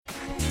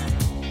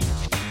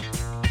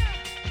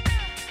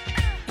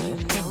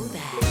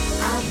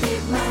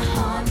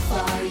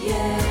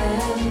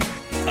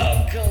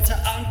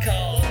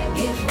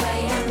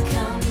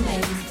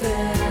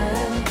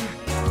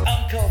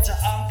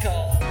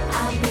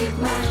leave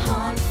my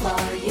heart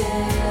for you.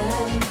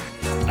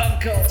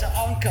 Uncle to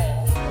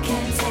uncle.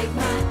 Can't take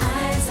my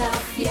eyes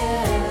off you.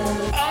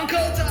 Uncle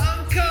to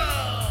uncle.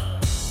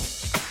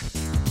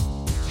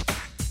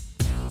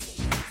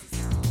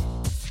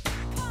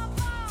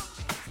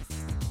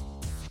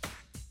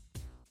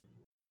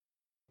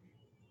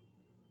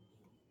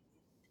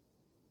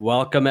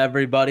 Welcome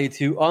everybody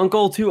to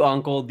Uncle,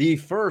 the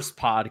first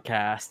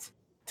podcast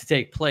to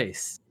take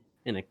place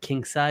in a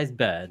king-size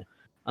bed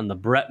on the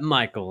Bret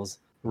Michaels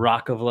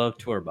Rock of Love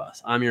tour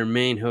bus. I'm your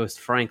main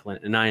host, Franklin,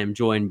 and I am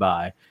joined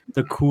by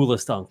the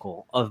coolest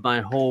uncle of my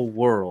whole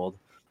world,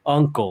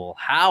 Uncle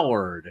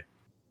Howard.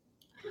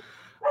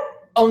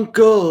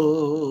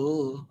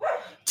 Uncle,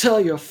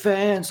 tell your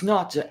fans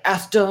not to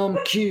ask dumb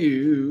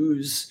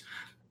cues.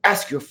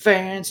 Ask your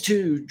fans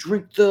to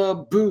drink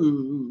the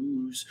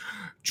booze.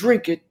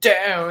 Drink it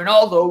down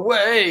all the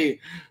way,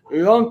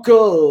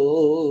 Uncle.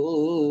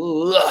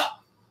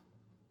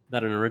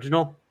 That an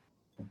original?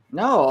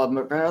 No,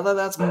 my brother,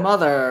 that's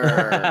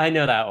Mother. I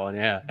know that one,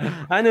 yeah.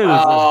 I knew.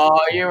 Oh,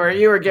 you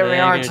were giving me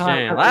a hard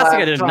time. Last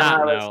week I did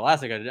not know.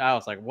 Last week I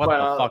was like, what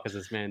the fuck is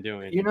this man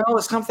doing? You know,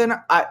 something.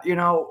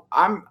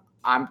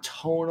 I'm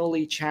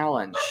tonally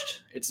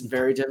challenged. It's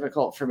very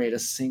difficult for me to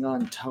sing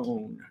on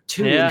tune.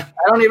 Yeah.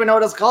 I don't even know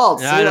what it's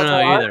called. Yeah, I don't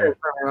know either.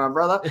 My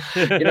brother.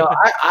 You know,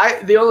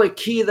 I the only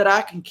key that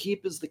I can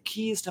keep is the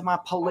keys to my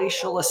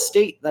palatial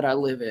estate that I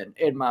live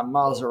in my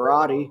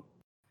Maserati.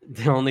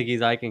 The only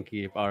keys I can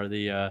keep are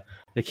the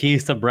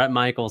keys to Bret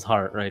Michaels'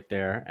 heart right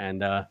there.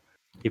 And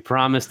he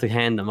promised to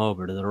hand them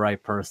over to the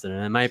right person.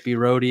 And it might be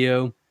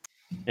Rodeo.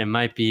 It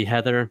might be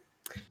Heather.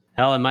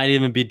 Hell, it might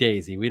even be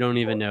Daisy. We don't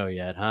even know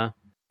yet, huh?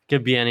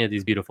 Could be any of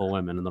these beautiful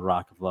women in the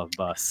Rock of Love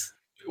bus.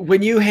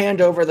 When you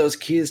hand over those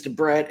keys to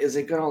Bret, is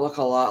it going to look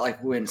a lot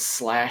like when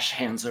Slash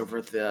hands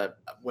over the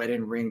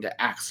wedding ring to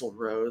Axl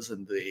Rose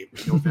in the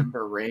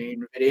November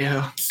Rain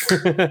video?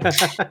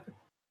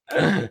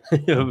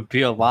 It would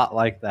be a lot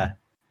like that.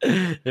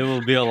 It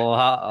will be a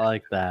lot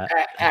like that.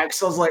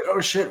 Axl's like,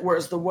 oh shit,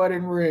 where's the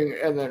wedding ring?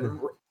 And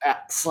then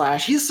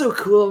Slash, he's so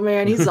cool,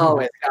 man. He's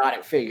always got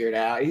it figured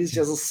out. He's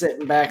just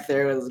sitting back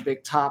there with his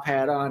big top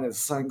hat on, his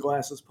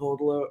sunglasses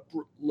pulled low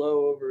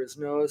over his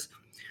nose.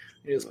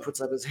 He just puts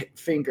up his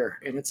finger,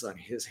 and it's on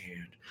his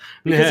hand.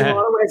 Because in a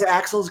lot of ways,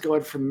 Axl's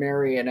going from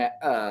marrying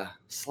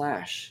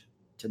Slash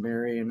to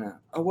marrying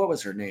what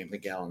was her name, the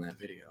gal in that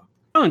video?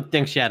 I don't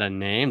think she had a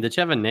name. Did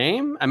she have a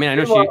name? I mean, I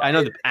know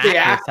the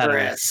actress. Had a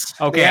name.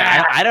 Okay,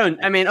 I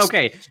don't. I mean,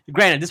 okay.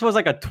 Granted, this was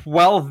like a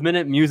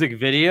 12-minute music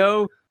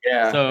video.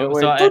 Yeah. So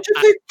don't you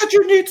think that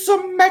you need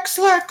some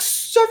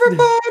Mexlex?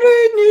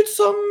 Everybody needs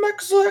some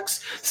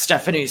Mexlex.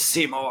 Stephanie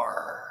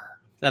Seymour.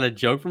 Is that a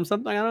joke from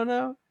something? I don't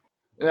know.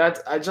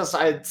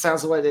 It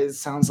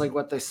sounds like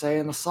what they say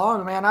in the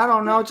song, man. I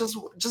don't know.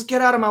 Just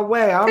get out of my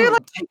way.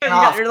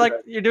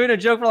 You're doing a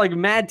joke for like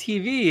Mad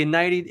TV in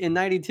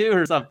 92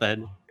 or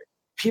something.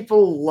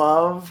 People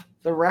love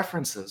the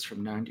references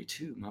from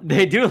 92.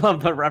 They do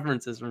love the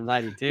references from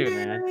 92,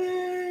 man.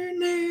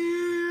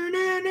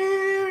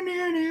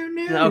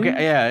 Okay,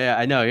 yeah,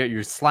 I know.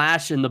 You're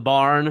Slash in the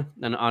barn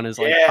and on his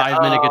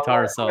 5-minute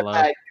guitar solo.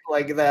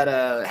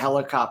 That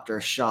helicopter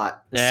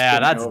shot. Yeah,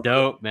 that's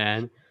dope,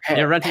 man.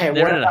 They rented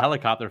a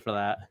helicopter for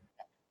that.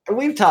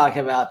 We've talked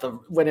about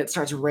when it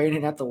starts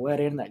raining at the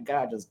wedding, that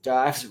guy just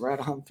dives right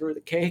on through the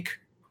cake.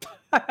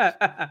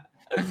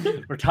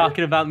 We're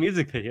talking about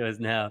music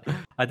videos now.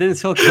 I think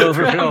this will go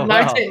over real well.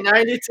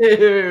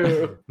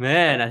 1992.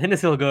 Man, I think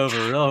this will go over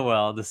real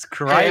well.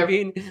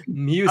 Describing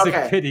music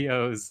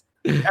videos.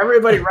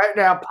 Everybody right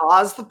now,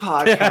 pause the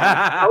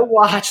podcast. Go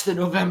watch the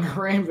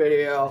November Rain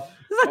video.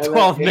 It's like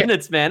 12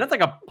 minutes, man. That's like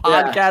a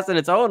podcast in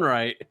its own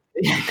right.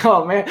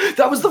 Oh, man.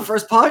 That was the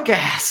first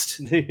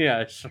podcast.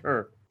 Yeah,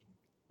 sure.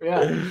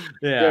 Yeah.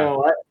 You know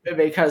what?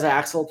 Because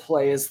Axl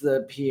plays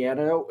the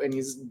piano and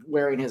he's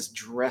wearing his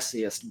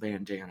dressiest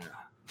bandana.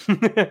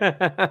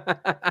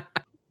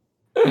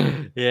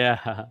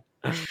 Yeah.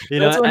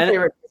 That's my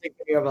favorite music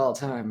video of all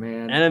time,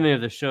 man. Enemy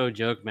of the Show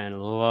Joke Man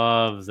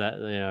loves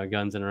that,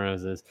 Guns N'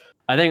 Roses.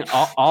 I think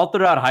all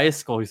throughout high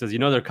school, he says,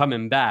 they're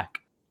coming back.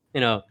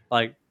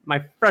 Like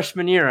my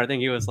freshman year, I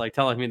think he was like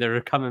telling me they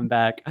were coming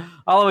back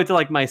all the way to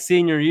like my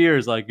senior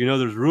years. Like,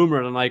 there's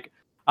rumors. I'm like,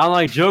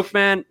 Joke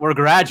Man, we're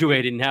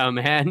graduating now,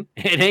 man.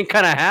 It ain't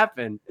gonna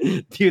happen.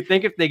 Do you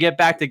think if they get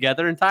back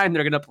together in time,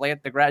 they're gonna play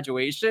at the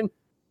graduation?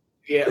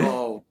 Yeah.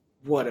 Oh,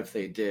 what if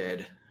they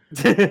did?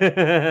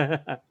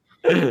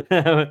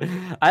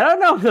 I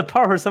don't know the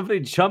part where somebody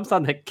jumps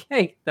on the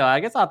cake, though. I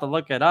guess I'll have to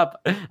look it up.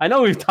 I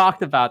know we've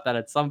talked about that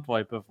at some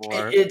point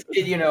before.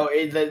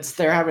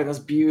 They're having this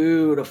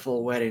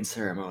beautiful wedding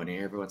ceremony.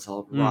 Everyone's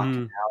all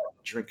rocking out,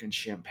 drinking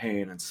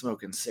champagne and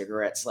smoking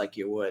cigarettes like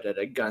you would at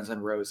a Guns N'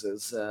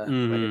 Roses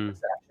wedding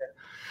reception.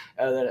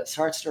 And then it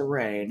starts to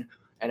rain,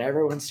 and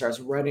everyone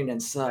starts running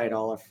inside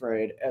all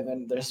afraid. And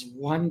then there's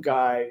one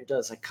guy who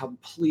does a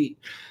complete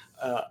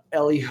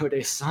Elio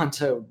De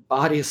Santo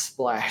body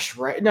splash,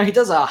 right? No, he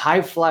does a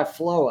high fly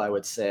flow, I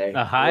would say.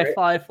 A high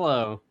fly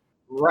flow.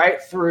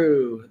 Right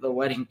through the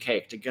wedding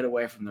cake to get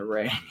away from the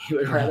rain. He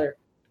would rather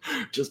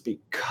just be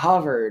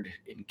covered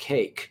in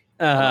cake.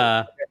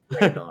 Uh,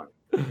 Right on.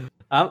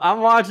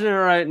 I'm watching it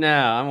right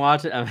now.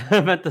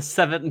 I'm at the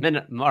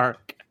 7-minute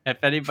mark. If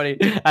anybody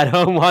at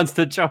home wants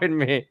to join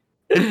me,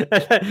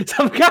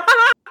 some guy.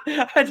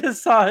 I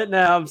just saw it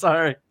now. I'm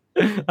sorry.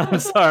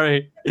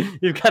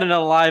 You've got an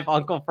alive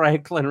Uncle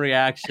Franklin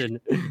reaction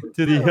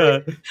to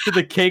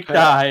the cake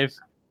dive.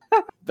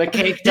 The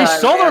cake He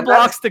dive, shoulder man,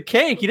 blocks the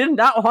cake. He did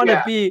not want to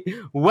Yeah. be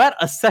wet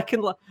a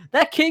second.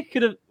 That cake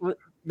could have.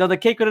 No, the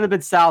cake couldn't have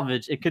been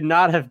salvaged. It could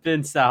not have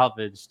been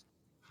salvaged.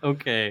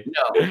 Okay.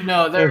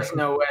 No, there's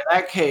no way.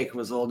 That cake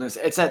was old news.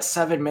 It's at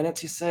 7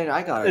 minutes, you say?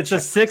 I got it. It's a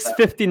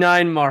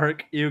 6:59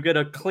 mark. You get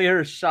a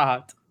clear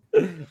shot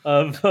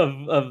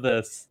of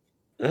this.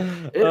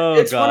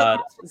 It's one God.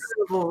 of the most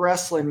beautiful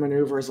wrestling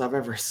maneuvers I've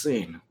ever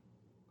seen.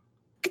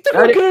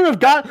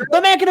 The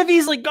man could have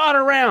easily got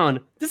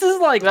around. This is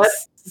like That-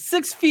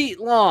 6 feet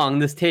long,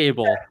 this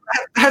table.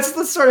 That's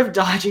the sort of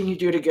dodging you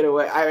do to get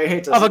away. I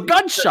hate to Of a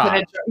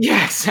gunshot.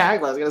 Yeah,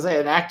 exactly. I was gonna say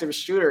an active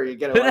shooter, you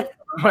get away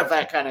with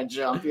that kind of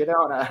jump. You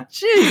don't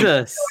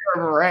Jesus.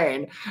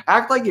 rain.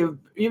 Act like you've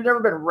never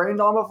been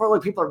rained on before.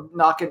 Like people are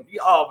knocking.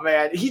 Oh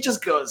man, he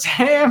just goes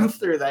ham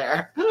through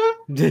there.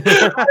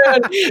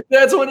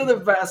 That's one of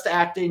the best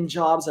acting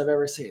jobs I've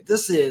ever seen.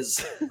 This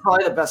is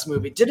probably the best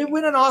movie. Did it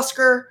win an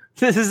Oscar?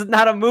 This is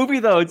not a movie,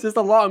 though. It's just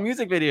a long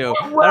music video.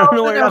 I Well, don't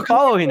know why you're not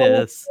following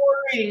this.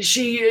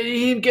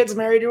 He gets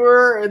married to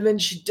her, and then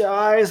she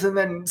dies, and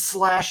then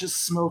Slash is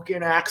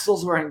smoking.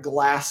 Axel's wearing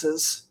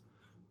glasses.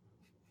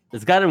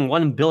 It's gotten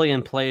 1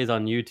 billion plays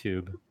on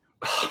YouTube.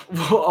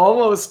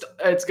 Almost,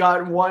 it's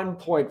got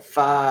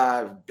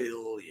 1.5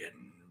 billion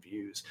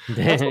views.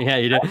 Yeah,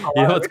 you know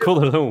what's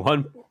cooler than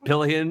 1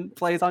 billion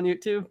plays on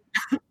YouTube?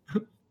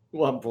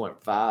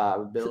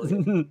 1.5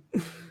 billion.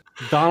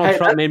 Donald Hey,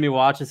 Trump made me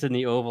watch this in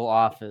the Oval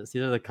Office.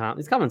 These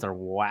comments are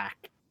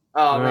whack.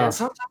 Oh Yeah. man,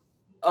 sometimes.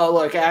 Oh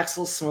look,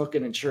 Axel's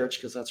smoking in church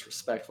because that's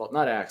respectful.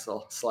 Not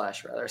Axel,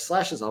 Slash rather.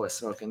 Slash is always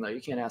smoking though.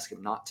 You can't ask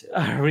him not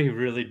to. Are we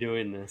really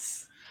doing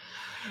this?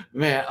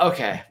 Man,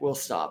 okay, we'll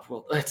stop.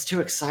 Well, it's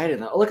too exciting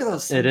though. Look at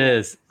those. It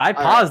is. I right.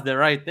 paused it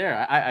right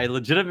there. I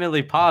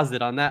legitimately paused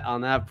it on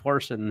that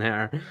portion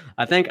there.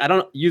 I think I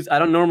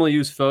don't normally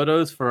use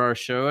photos for our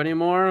show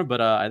anymore, but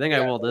I think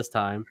I will this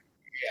time.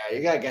 Yeah,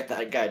 you gotta get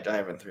that guy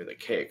diving through the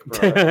cake,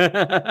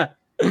 bro.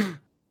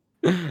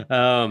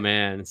 Oh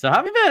man. So how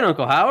have you been,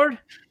 Uncle Howard?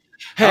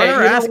 Hey, I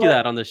never you know ask you what?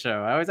 that on the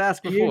show. I always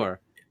ask before.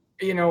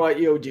 You know what?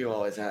 You do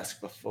always ask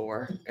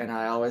before, and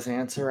I always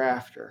answer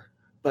after.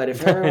 But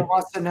if everyone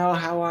wants to know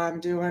how I'm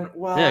doing,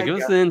 well, Yeah, I give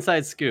us guess- the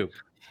inside scoop.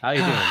 How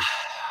you doing?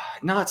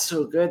 Not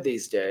so good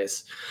these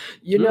days.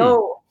 You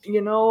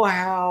Hmm. know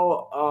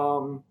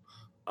how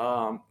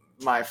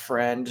my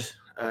friend,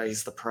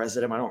 he's the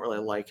president. I don't really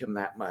like him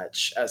that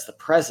much as the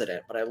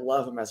president, but I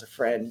love him as a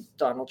friend.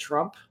 Donald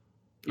Trump.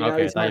 You know Okay,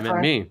 I he's thought my you meant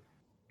friend? me.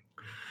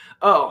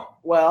 Oh,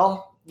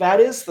 well,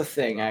 that is the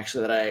thing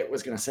actually that I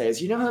was going to say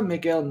is, you know how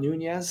Miguel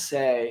Nunez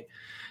say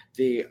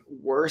the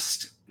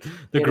worst The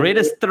enemy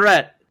greatest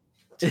threat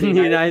to in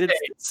the United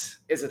States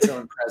is its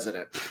own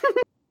president.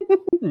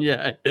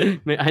 Yeah,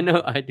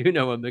 I do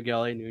know what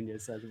Miguel A.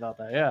 Nunez says about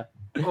that. Yeah.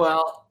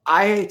 Well,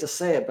 I hate to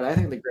say it, but I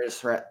think the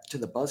greatest threat to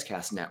the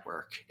Buzzcast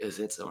network is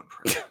its own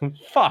president.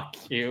 Fuck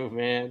you,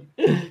 man.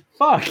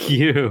 Fuck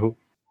you.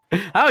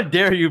 How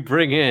dare you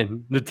bring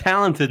in the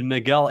talented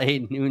Miguel A.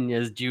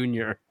 Nunez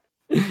Jr.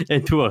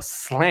 into a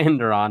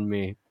slander on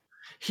me?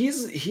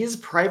 He's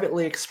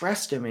privately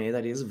expressed to me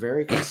that he's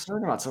very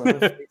concerned about some of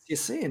the things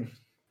he's seen.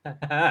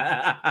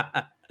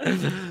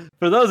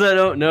 For those that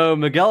don't know,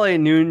 Miguel A.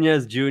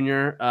 Nunez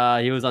Jr.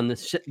 He was on the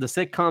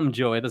sitcom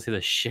Joey. Let's say the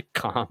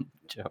shitcom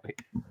Joey.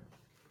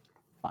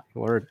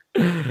 Fucking word.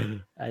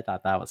 I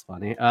thought that was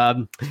funny.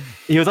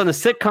 He was on the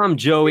sitcom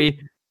Joey.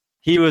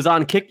 He was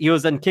on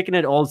Kicking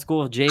It Old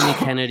School with Jamie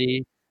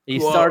Kennedy. He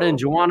starred in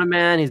Juwanna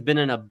Man. He's been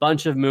in a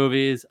bunch of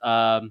movies.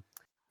 And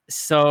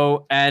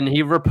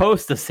he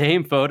reposts the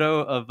same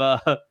photo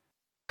of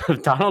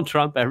Donald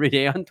Trump every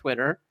day on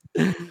Twitter.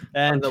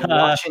 And The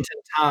Washington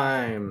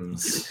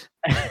Times.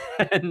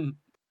 and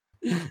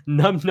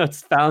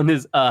Numbnuts found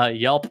his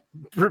Yelp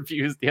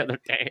reviews the other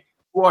day.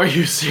 Are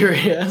you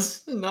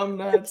serious?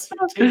 Numbnuts.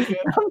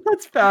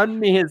 Numbnuts found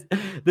me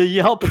the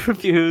Yelp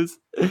reviews.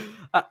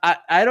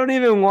 I don't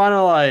even want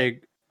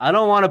to I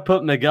don't want to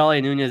put Miguel A.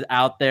 Nunez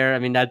out there. I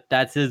mean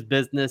that's his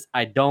business.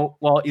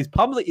 He's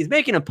public. He's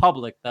making it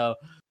public though.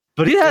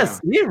 But he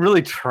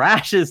really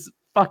trashes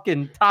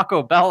fucking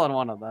Taco Bell on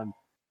one of them.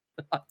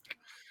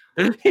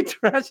 He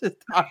trashes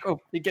Taco.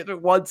 He gives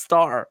it 1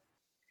 star.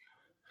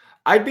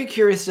 I'd be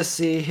curious to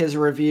see his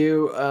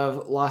review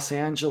of Los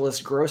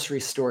Angeles grocery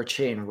store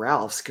chain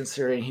Ralph's,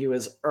 considering he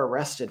was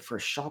arrested for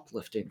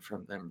shoplifting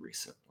from them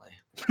recently.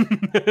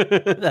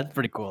 That's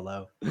pretty cool,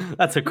 though.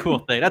 That's a cool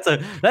thing.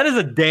 That is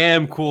a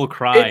damn cool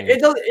crime.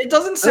 It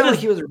doesn't sound like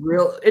he was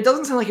real. It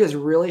doesn't sound like he was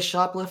really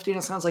shoplifting.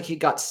 It sounds like he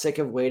got sick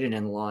of waiting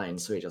in line,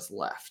 so he just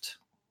left.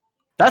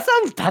 That's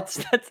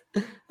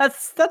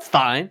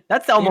fine.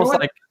 That's almost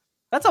what?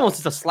 that's almost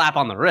just a slap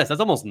on the wrist. That's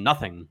almost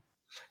nothing.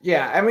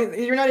 Yeah, I mean,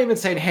 you're not even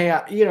saying, "Hey,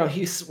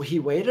 he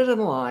waited in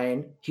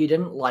line. He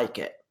didn't like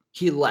it.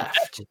 He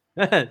left."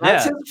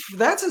 Yeah.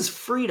 That's his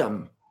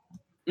freedom.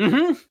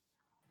 Hmm.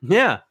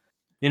 Yeah.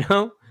 You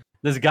know,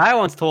 this guy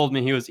once told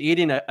me he was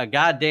eating a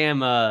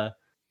goddamn,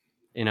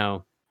 you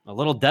know, a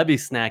little Debbie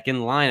snack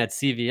in line at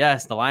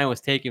CVS. The line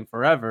was taking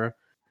forever,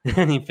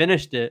 and he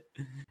finished it.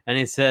 And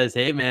he says,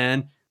 "Hey,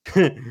 man,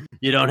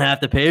 you don't have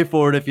to pay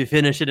for it if you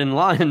finish it in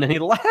line." And then he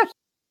left.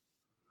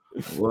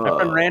 My friend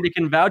Whoa. Randy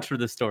can vouch for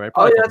this story. I Oh,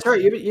 probably yeah, told that's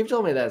right. You've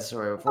told me that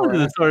story before.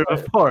 the story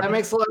before. That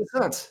makes a lot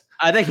of sense.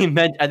 I think he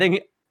meant. I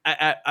think.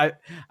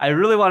 I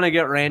really want to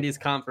get Randy's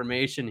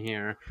confirmation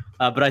here,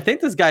 but I think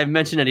this guy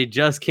mentioned that he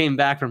just came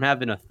back from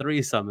having a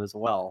threesome as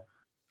well.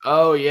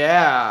 Oh,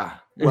 yeah.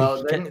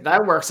 Well, then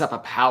that works up a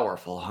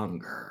powerful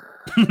hunger.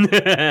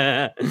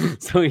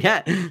 So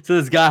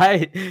this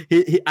guy,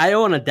 I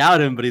don't want to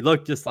doubt him, but he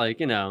looked just like,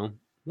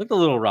 looked a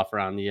little rough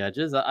around the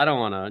edges. I don't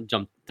want to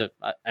jump to,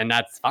 and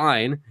that's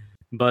fine.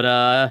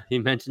 But he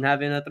mentioned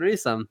having a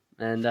threesome,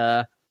 and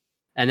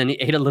then he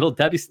ate a little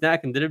Debbie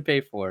snack and didn't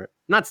pay for it.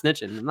 I'm not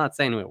snitching. I'm not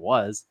saying who it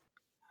was.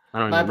 I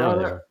don't My even know him.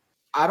 brother,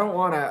 I don't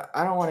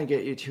want to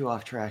get you too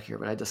off track here,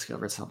 but I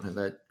discovered something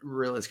that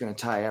really is going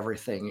to tie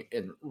everything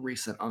in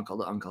recent uncle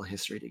to uncle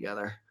history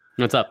together.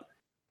 What's up?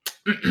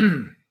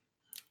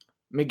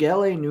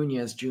 Miguel A.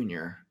 Nunez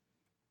Jr.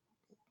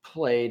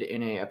 played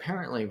in a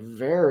apparently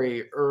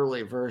very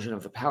early version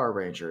of the Power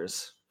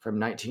Rangers from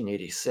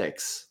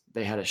 1986.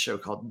 They had a show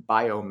called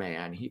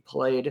Bioman. He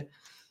played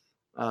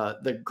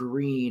the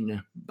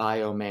Green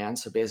Bioman,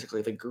 so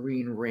basically the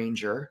Green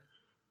Ranger.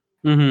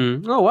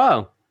 Mm-hmm. Oh,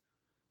 wow.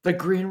 The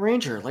Green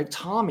Ranger, like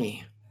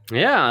Tommy.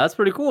 Yeah, that's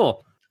pretty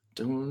cool.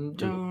 Doon,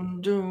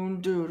 doon,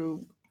 doon, doo,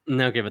 doo.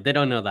 No, okay, but they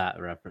don't know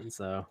that reference,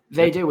 so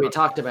They do. We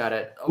talked about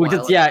it.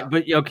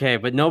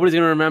 but nobody's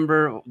gonna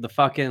remember the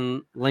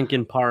fucking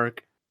Linkin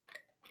Park.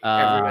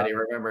 Everybody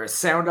remembers.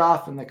 Sound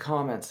off in the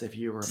comments if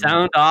you remember.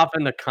 Sound off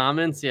in the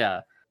comments,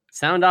 yeah.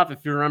 Sound off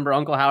if you remember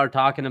Uncle Howard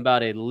talking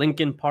about a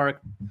Linkin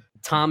Park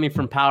Tommy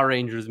from Power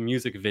Rangers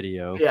music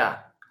video. Yeah,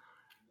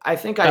 I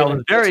think That I was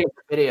even very- the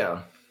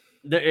video.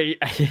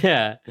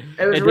 Yeah, It was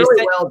And they really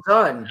say- well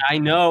done. I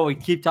know. We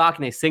keep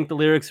talking. They sync the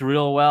lyrics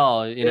real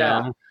well. You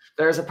know.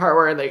 There's a part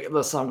where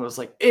the song goes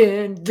like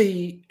 "in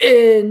the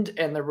end,"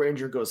 and the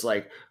Ranger goes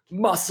like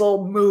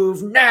 "muscle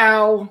move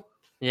now."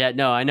 Yeah,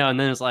 no, I know. And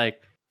then it's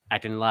like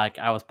acting like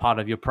I was part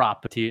of your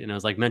property, and it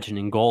was like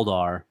mentioning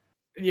Goldar.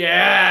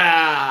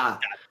 Yeah.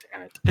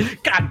 Damn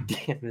it! God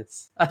damn it!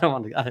 I don't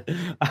want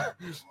to.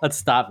 Let's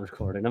stop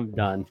recording. I'm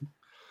done.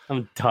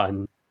 I'm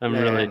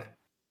really.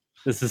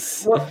 This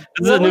is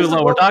a new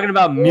low. We're talking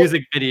about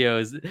music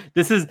videos.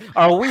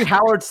 Are we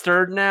Howard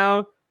Stern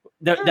now?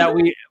 That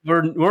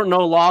we're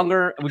no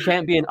longer, we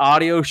can't be an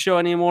audio show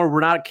anymore. We're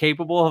not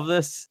capable of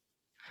this.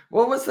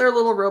 What was their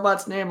little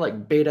robot's name?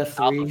 Like Beta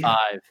 3?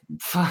 Alpha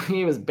 5.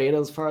 He was Beta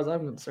as far as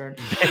I'm concerned.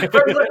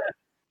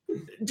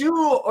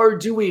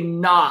 Do we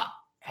not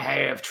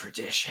have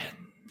traditions?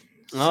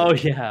 Oh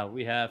yeah,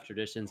 we have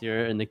traditions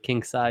here in the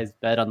king size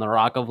bed on the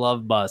Rock of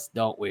Love bus,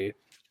 don't we?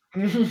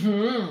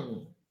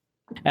 Mm-hmm.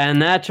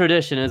 And that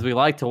tradition is we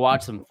like to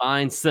watch some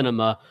fine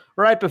cinema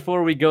right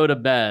before we go to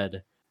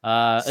bed.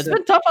 It's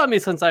been tough on me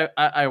since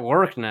I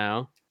work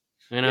now.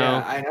 You know,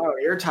 Yeah, I know.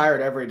 You're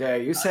tired every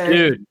day. You say,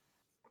 dude.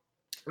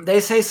 They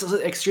say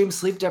extreme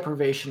sleep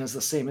deprivation is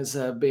the same as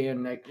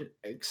being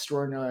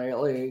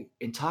extraordinarily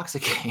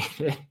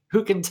intoxicated.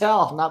 Who can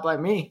tell? Not by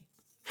me.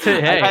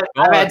 Hey,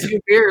 I've had 2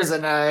 beers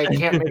and I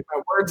can't make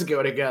my words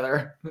go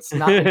together. It's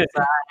not in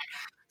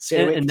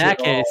that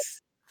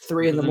case,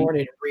 3 in the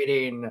morning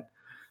reading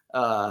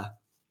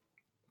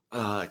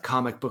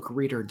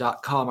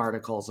comicbookreader.com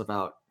articles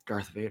about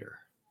Darth Vader.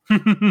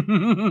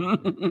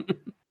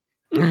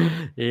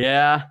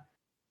 Yeah,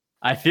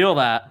 I feel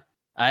that.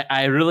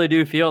 I really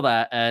do feel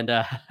that. And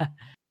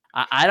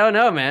I don't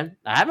know, man.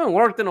 I haven't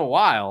worked in a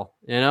while.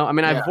 I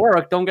mean, I've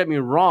worked, don't get me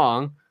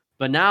wrong,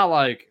 but now,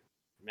 like,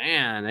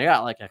 man, they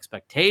got like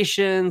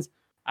expectations.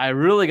 I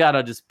really got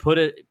to just put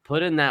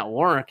in that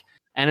work,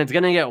 and it's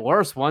going to get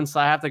worse once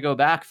I have to go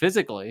back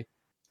physically.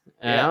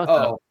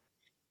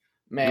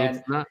 Man,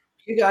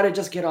 you got to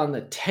just get on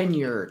the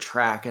tenure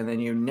track, and then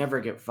you never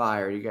get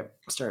fired. You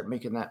start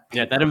making that.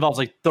 Yeah, that involves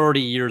like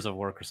 30 years of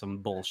work or some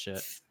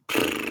bullshit.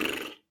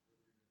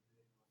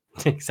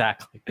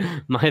 Exactly.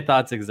 My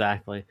thoughts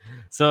exactly.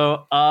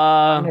 So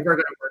I'm never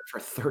gonna work for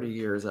 30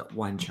 years at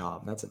one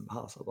job. That's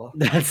impossible.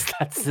 That's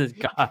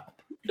God.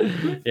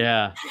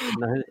 Yeah.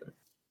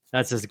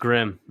 That's just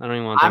grim. I don't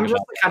even want to I'm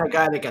just the kind of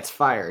guy that gets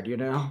fired,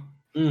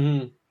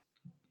 Mm-hmm.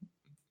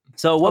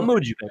 So what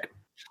mood did you pick?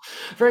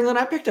 Franklin,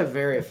 I picked a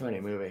very funny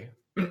movie.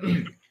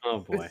 Oh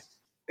boy.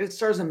 It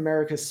stars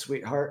America's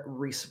sweetheart,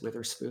 Reese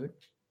Witherspoon,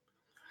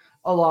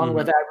 along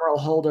with Admiral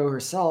Holdo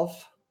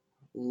herself,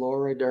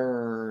 Laura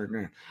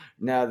Dern.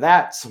 Now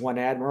that's one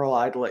admiral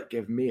I'd let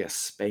give me a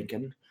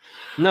spanking.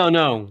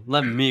 No,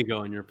 let me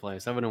go in your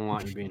place. I wouldn't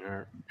want you being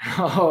hurt.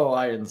 Oh,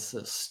 I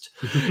insist.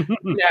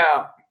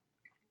 Now,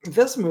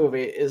 this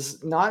movie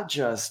is not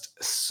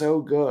just so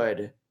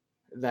good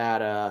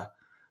that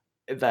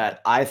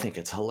that I think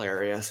it's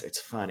hilarious. It's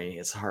funny.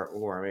 It's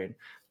heartwarming.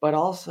 But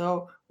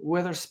also,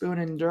 Witherspoon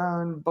and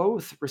Dern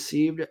both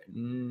received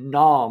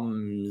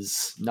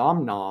noms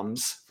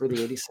for the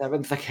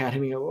 87th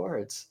Academy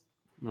Awards.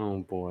 Oh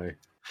boy.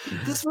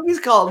 This movie's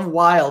called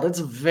Wild. It's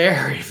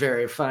very,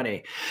 very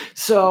funny.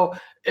 So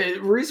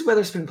Reese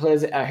Witherspoon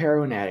plays a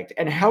heroin addict,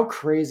 and how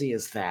crazy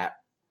is that?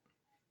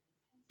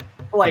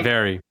 Like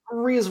Very.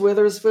 Reese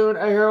Witherspoon,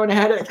 a heroin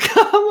addict.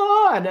 Come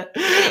on.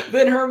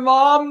 Then her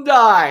mom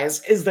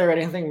dies. Is there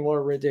anything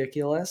more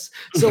ridiculous?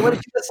 So what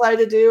did she decide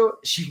to do?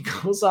 She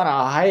goes on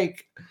a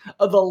hike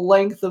of the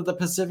length of the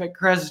Pacific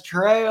Crest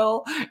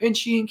Trail, and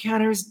she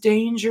encounters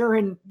danger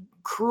and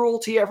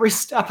cruelty every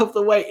step of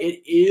the way.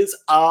 It is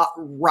a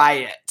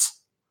riot.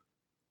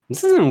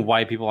 This isn't what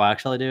white people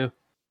actually do.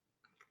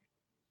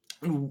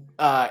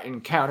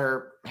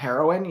 Encounter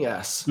heroin,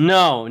 yes.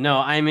 No,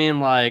 I mean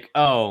like,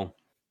 I'm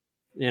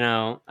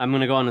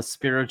gonna go on a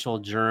spiritual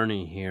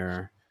journey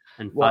here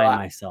and find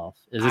myself.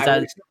 Is this I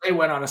recently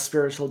went on a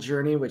spiritual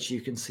journey, which you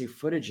can see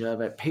footage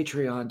of at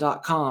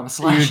patreon.com/.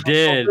 You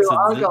did.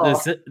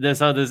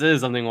 So this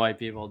is something white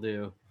people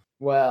do.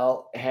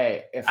 Well,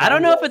 hey, I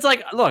don't know if it's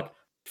like, look,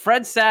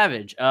 Fred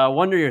Savage,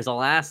 Wonder Years, the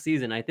last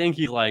season, I think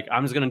he's like,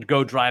 I'm just gonna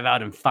go drive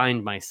out and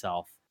find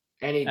myself.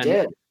 And he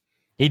did.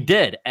 He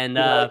did. And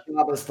job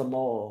as the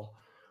mole.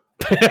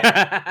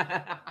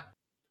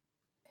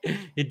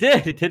 He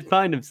did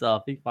find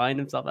himself. He found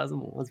himself as a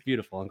mole. That's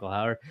beautiful, Uncle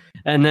Howard.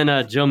 And then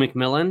Joe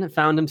McMillan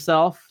found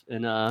himself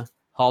in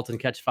Halt and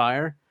Catch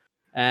Fire.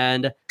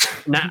 And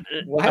now,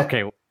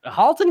 okay,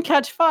 Halt and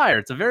Catch Fire.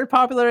 It's a very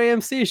popular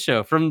AMC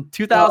show from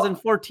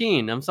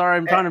 2014. I'm sorry,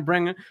 I'm trying to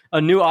bring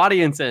a new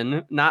audience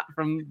in, not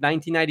from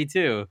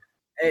 1992.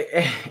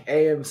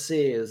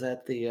 AMC, is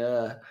that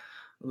the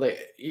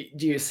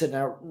do you sit in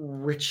a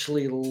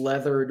richly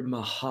leathered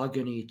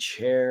mahogany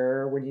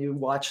chair when you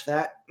watch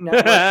that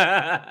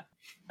network?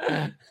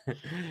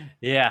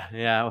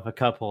 yeah, with a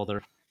cup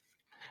holder.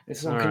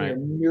 It's not kind of a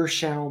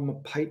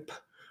meerschaum pipe.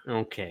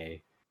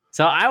 Okay.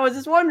 So I was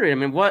just wondering, I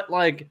mean, what,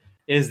 like,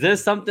 is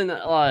this something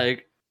that,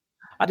 like,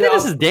 I think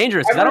this is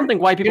dangerous because I don't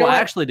think white people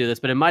actually do this,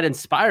 but it might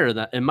inspire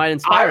them. It might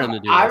inspire them to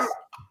do this.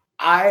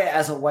 I,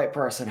 as a white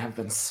person, have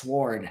been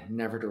sworn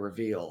never to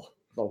reveal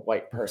the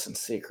white person's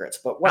secrets.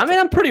 But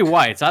I'm pretty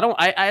white, so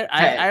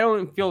I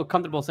don't feel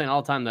comfortable saying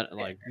all the time that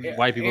like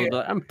white people.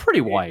 But I'm pretty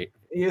white.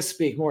 You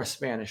speak more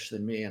Spanish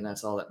than me, and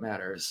that's all that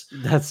matters.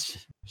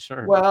 That's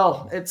sure.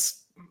 Well,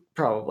 it's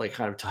probably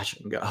kind of touch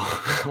and go.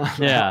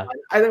 Yeah,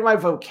 I think my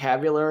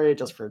vocabulary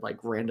just for like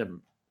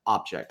random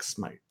objects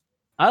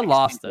I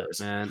lost it,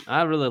 man.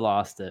 I really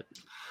lost it.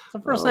 It's the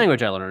first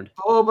language I learned.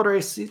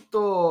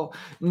 Pobrecito.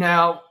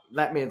 Now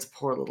that means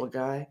poor little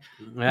guy.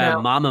 Yeah,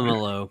 Mama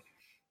Milo.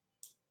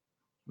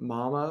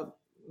 Mama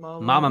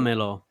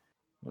Milo.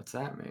 What's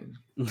that mean?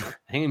 I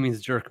think it means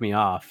jerk me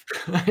off.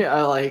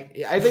 Yeah,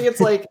 I think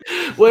it's like,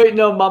 wait,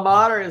 no,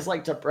 mamar is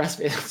like to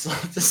breastfeed.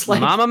 It's just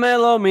like Mama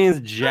Milo means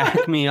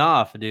jack me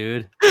off,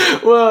 dude.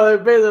 Well,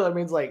 it basically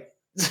means like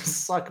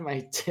suck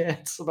my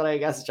tits, but I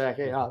guess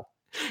jacking off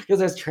because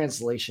there's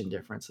translation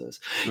differences.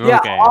 Okay. Yeah,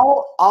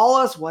 all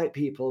us white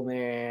people,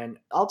 man.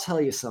 I'll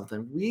tell you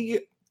something.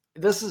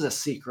 This is a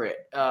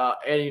secret, and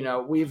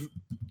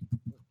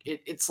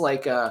it's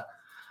like a.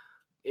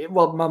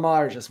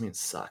 Mamar just means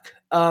suck.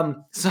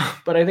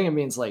 But I think it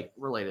means like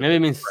related. Maybe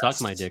it means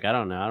suck my dick. I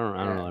don't know. I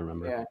don't really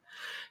remember. Yeah.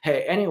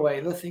 Hey,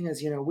 anyway, the thing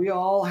is, we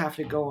all have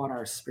to go on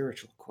our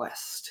spiritual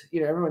quest.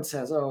 Everyone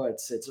says, oh,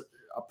 it's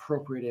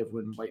appropriative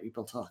when white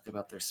people talk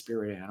about their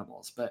spirit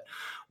animals. But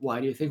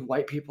why do you think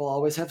white people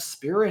always have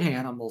spirit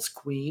animals,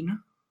 Queen?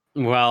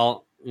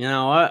 Well, you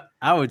know what?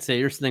 I would say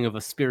you're thinking of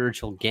a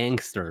spiritual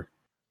gangster.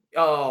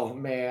 Oh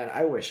man,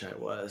 I wish I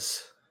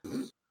was.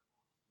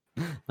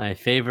 My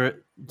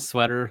favorite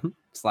sweater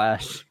 /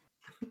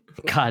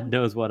 God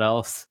knows what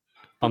else.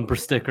 Bumper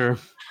sticker.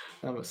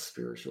 I'm a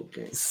spiritual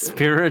gangster.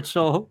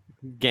 Spiritual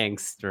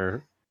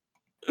gangster.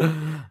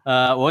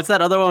 What's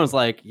that other one? Was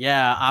like,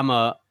 yeah,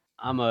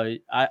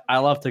 I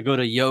love to go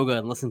to yoga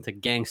and listen to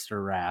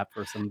gangster rap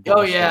or some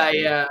bullshit. Oh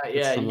yeah,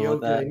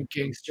 yoga and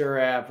gangster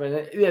rap,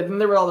 and then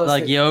there were all those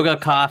like things. Yoga,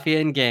 coffee,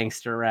 and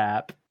gangster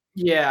rap.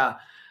 Yeah,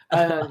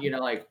 and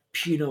like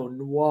Pinot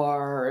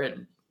Noir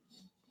and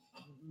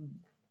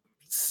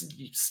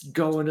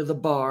going to the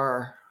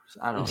bar.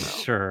 I don't know.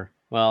 Sure.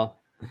 Well,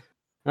 all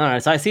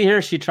right. So I see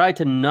here she tried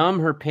to numb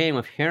her pain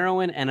with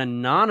heroin and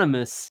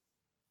anonymous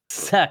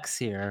sex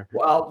here.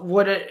 Well,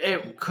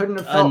 it couldn't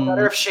have felt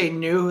better if she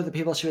knew who the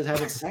people she was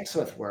having sex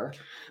with were.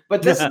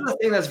 But this is the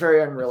thing that's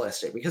very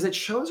unrealistic because it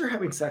shows her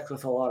having sex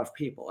with a lot of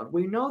people, and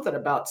we know that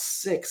about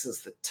 6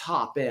 is the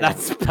top end.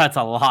 That's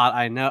a lot.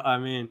 I know. I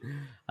mean,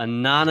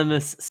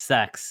 anonymous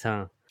sex,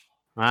 huh?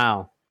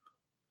 Wow.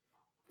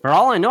 For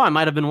all I know, I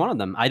might have been one of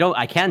them. I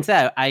can't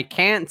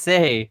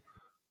say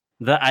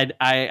that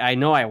I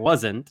know I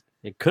wasn't.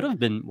 It could have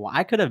been. Well,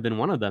 I could have been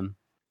one of them.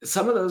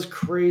 Some of those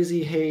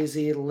crazy,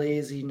 hazy,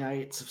 lazy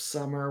nights of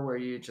summer where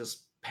you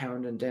just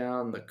pounding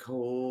down the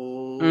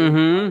cold.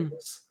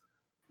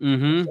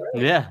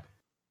 Yeah.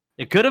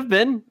 It could have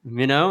been,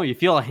 you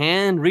feel a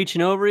hand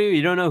reaching over you.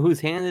 You don't know whose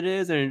hand it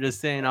is, and you're just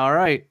saying, all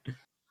right,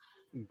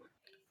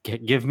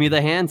 give me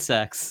the hand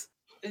sex.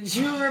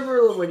 Do you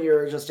remember when you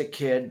were just a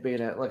kid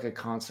being at like a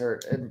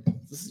concert and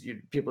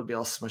people would be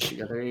all smushed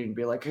together and you'd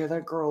be like, hey,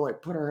 that girl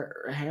like put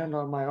her hand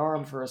on my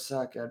arm for a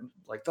second.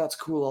 Like, that's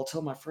cool. I'll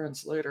tell my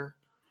friends later.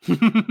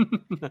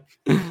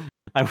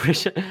 I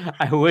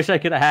wish I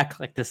could act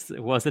like this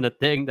wasn't a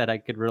thing that I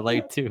could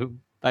relate to.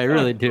 I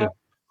really do.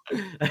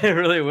 I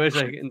really wish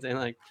I could say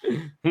like,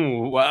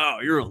 wow,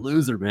 you're a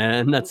loser,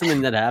 man. That's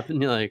something that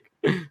happened. You're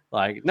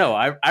like, no,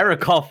 I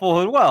recall full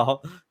and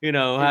well,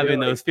 having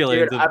like, those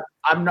feelings. Dude,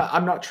 I'm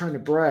not trying to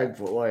brag,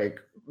 but like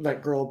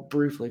that girl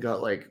briefly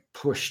got like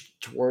pushed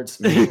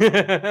towards me.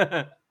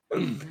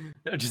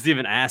 Just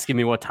even asking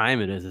me what time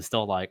it is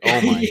still like,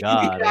 oh my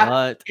god, yeah,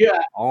 what?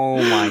 Yeah.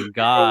 Oh my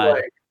god.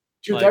 Like,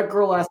 dude, that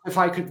girl asked if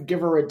I could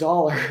give her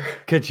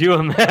 $1. Could you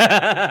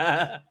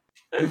imagine?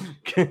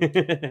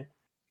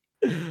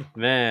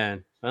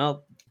 Man,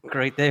 well,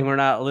 great thing we're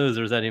not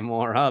losers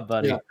anymore, huh,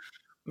 buddy? Yeah.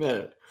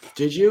 Man,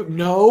 did you?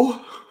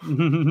 No,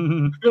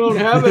 you don't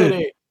have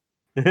any.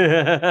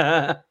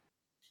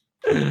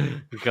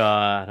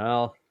 God,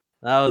 well,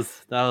 that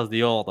was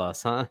the old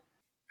us, huh?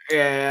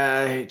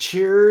 Yeah.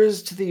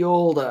 Cheers to the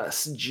old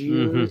us.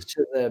 Cheers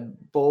to the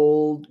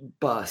bold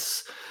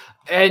bus.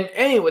 And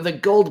anyway, the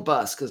gold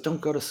bus, because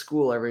don't go to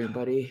school,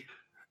 everybody.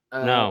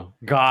 No,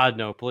 God,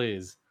 no,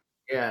 please.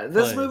 Yeah,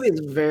 this movie is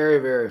very,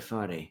 very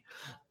funny.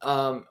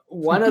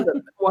 One of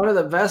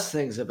the best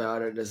things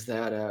about it is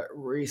that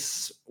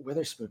Reese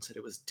Witherspoon said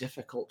it was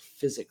difficult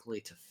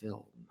physically to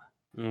film.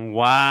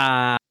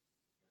 Wow.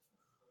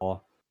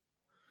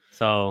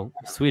 So,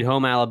 Sweet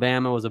Home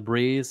Alabama was a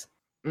breeze.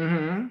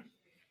 Mm-hmm.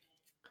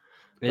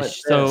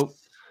 So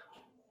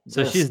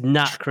she's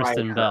not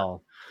Kristen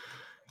Bell.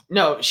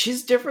 No,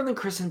 she's different than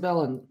Kristen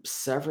Bell in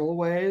several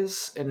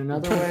ways. And in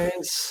other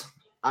ways,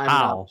 I'm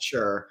not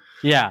sure.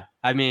 Yeah,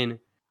 I mean,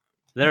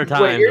 there are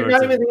times. Wait, you're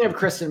not even thinking of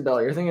Kristen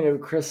Bell. You're thinking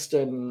of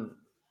Kristen,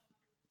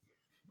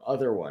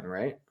 other one,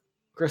 right?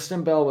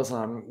 Kristen Bell was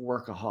on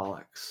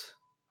Workaholics.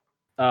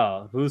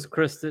 Oh, who's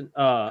Kristen?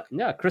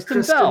 Yeah,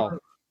 Kristen Bell.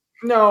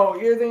 No,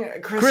 you're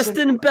thinking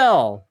Kristen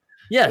Bell.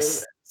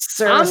 Yes,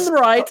 I'm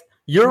right.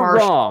 You're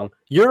wrong.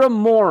 You're a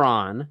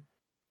moron.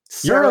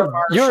 You're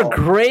a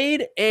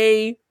grade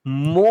A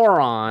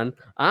moron.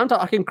 I'm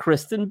talking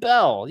Kristen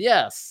Bell.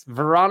 Yes,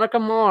 Veronica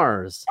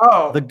Mars.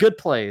 Oh, The Good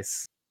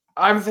Place.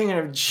 I'm thinking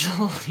of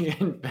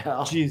Jillian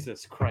Bell.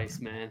 Jesus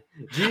Christ, man.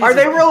 Are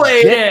they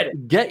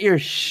related? Get your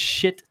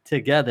shit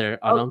together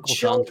on Uncle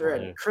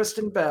Children.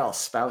 Kristen Bell,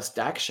 spouse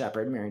Dax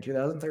Shepard, married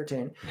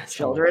 2013.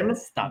 Children,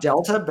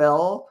 Delta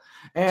Bell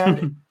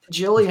and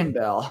Jillian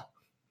Bell.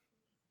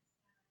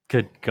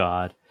 Good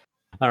God.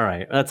 All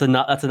right, that's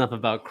enough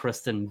about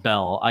Kristen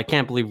Bell. I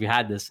can't believe we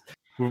had this.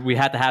 We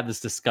had to have this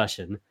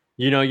discussion.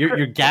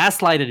 You're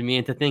gaslighted me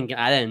into thinking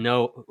I didn't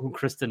know who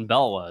Kristen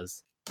Bell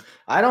was.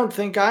 I don't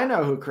think I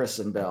know who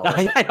Kristen Bell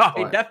is.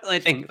 I definitely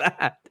think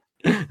that.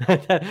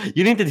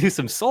 You need to do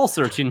some soul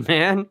searching,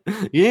 man.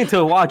 You need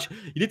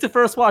to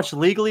first watch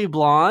Legally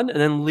Blonde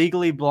and then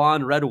Legally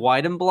Blonde, Red,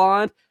 White, and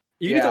Blonde.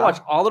 You need to watch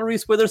all the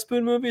Reese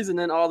Witherspoon movies and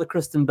then all the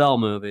Kristen Bell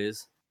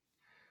movies.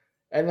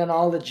 And then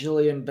all the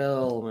Jillian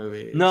Bell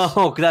movies.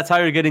 No, that's how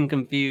you're getting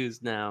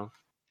confused now.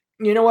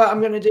 You know what I'm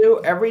gonna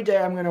do? Every day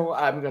I'm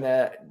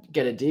gonna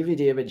get a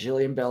DVD of a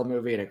Jillian Bell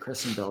movie and a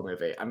Kristen Bell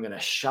movie. I'm gonna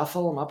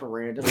shuffle them up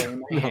randomly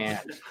in my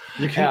hand.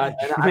 And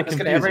I'm just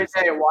gonna every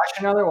day watch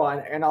another one,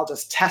 and I'll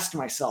just test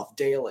myself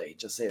daily.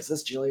 Just say, is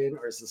this Jillian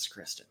or is this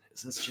Kristen?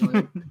 Is this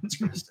Jillian? It's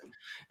Kristen.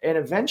 And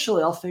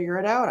eventually I'll figure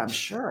it out, I'm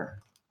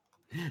sure.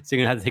 So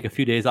you're gonna have to take a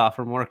few days off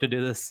from work to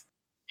do this?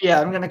 Yeah,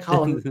 I'm gonna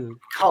call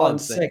in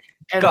sick.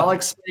 And I'll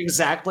explain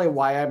exactly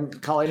why I'm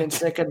calling in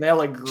sick, and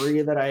they'll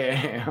agree that I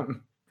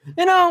am.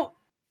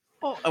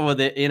 Would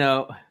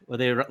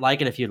they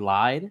like it if you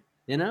lied?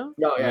 No,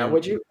 yeah.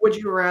 Would you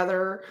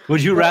rather?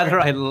 Would you rather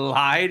I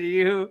lie to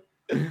you?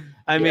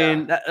 I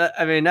mean,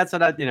 that's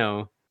what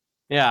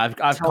Yeah,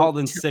 I've called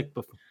in sick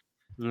before.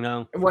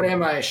 What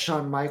am I,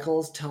 Shawn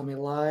Michaels? Tell me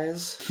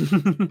lies.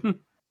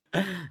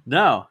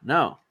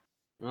 No.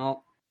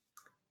 Well,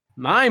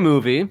 my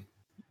movie.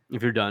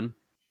 If you're done.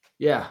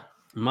 Yeah.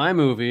 My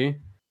movie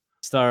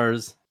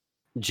stars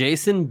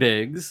Jason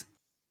Biggs.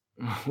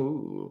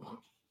 Ooh.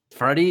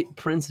 Freddie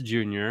Prinze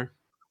Jr.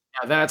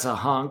 Yeah, that's a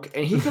hunk.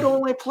 And he could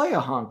only play a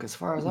hunk as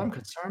far as I'm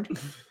concerned.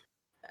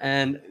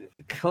 And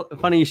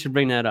funny you should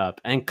bring that up.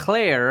 And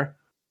Claire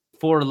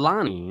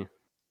Forlani.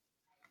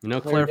 You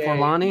know Claire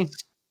Forlani?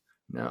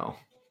 No.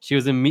 She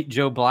was in Meet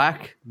Joe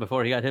Black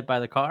before he got hit by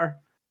the car.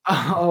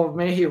 Oh,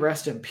 may he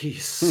rest in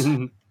peace.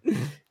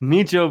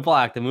 Meet Joe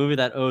Black, the movie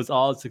that owes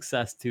all its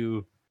success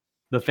to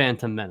The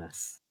Phantom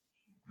Menace.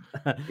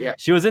 Yeah.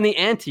 She was in The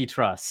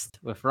Antitrust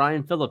with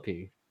Ryan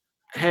Phillippe.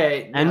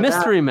 Hey. And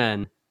Mystery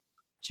Men.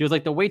 She was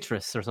like the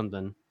waitress or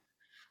something.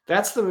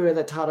 That's the movie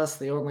that taught us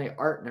the only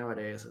art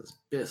nowadays is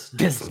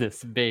business.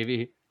 Business,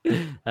 baby.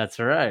 That's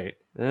right.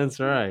 You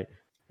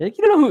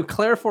don't know who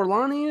Claire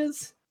Forlani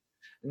is?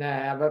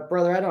 Nah, but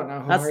brother, I don't know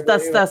who That's hardly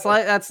that's anyone that's is.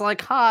 like that's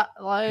like hot,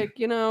 like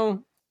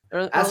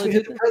Ask early me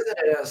who the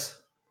president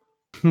is.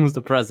 Who's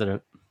the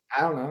president?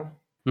 I don't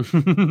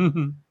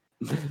know.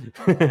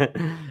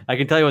 I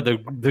can tell you what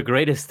the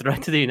greatest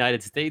threat to the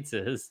United States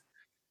is.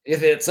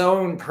 Is its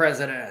own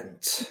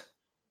president.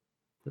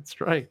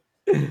 That's right.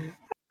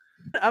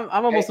 I'm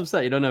almost Hey.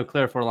 upset you don't know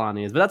Claire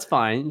Forlani is, but that's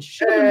fine. She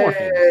should have been more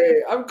famous.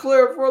 Hey, I'm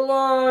Claire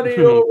Forlani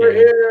over Okay.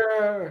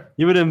 here.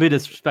 You wouldn't be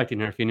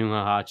disrespecting her if you knew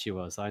how hot she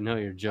was. I know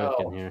you're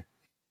joking Oh. here.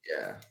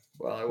 Yeah.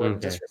 Well, I wouldn't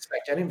Okay.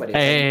 disrespect anybody.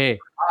 Hey,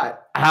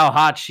 Hot. how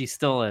hot she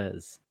still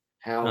is.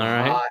 How All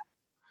right. hot.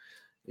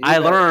 I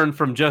learned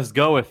from Just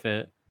Go With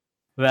It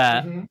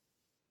that, Mhm.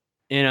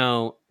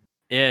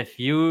 if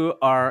you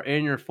are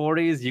in your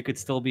 40s, you could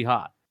still be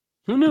hot.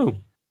 Who knew?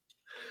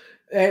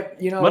 Hey,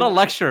 What a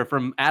lecture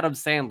from Adam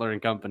Sandler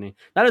and company.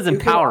 That is You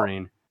can-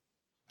 empowering.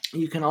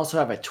 you can also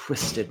have a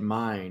twisted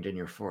mind in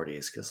your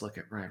 40s because look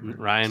at Ryan Reynolds.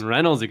 Ryan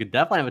Reynolds, you could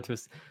definitely have a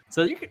twist.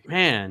 So you could,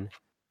 man.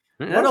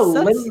 What a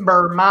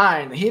limber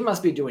mind. He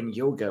must be doing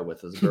yoga with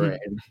his brain,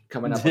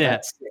 coming up with Yeah.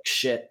 that sick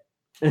shit.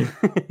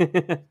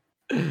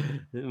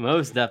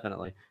 Most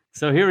definitely.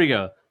 So here we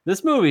go.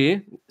 This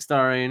movie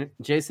starring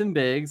Jason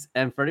Biggs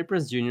and Freddie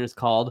Prinze Jr. is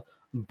called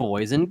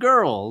Boys and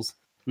Girls.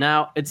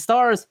 Now it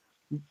stars.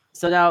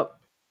 So now,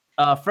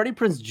 Freddie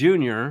Prinze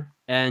Jr.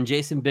 and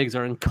Jason Biggs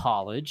are in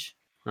college.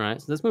 All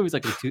right. So this movie's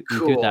like in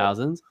Cool.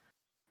 2000s.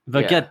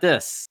 But Yeah. get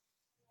this,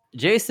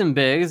 Jason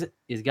Biggs,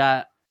 he's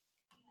got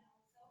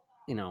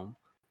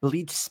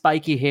bleached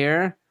spiky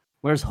hair,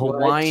 wears What?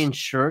 Hawaiian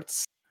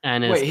shirts,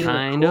 and Wait, is he's a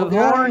kind cool of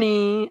guy?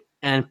 horny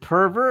and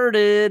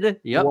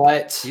perverted. Yep.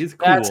 What? he's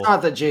That's cool.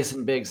 not the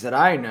Jason Biggs that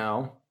I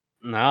know.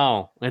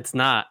 No, it's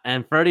not.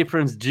 And Freddie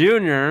Prinze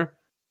Jr.,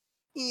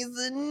 he's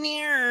a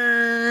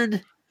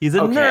nerd. He's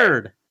a Okay.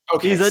 nerd.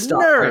 Okay, He's a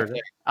stop nerd.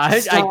 right I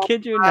Stop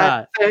kid you right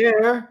not.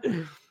 there.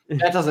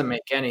 That doesn't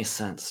make any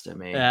sense to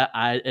me.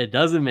 It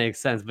doesn't make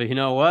sense, but you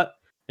know what?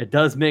 It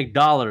does make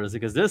dollars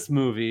because this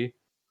movie,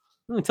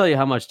 let me tell you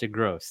how much it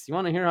grossed. You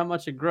want to hear how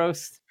much it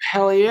grossed?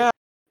 Hell yeah,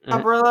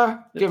 Uh,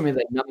 brother. Give me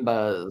the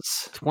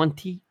numbers.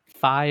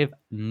 25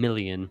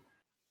 million.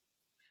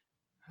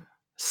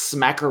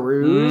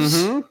 Smackaroos.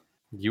 Mhm.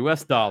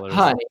 US dollars.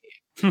 Honey,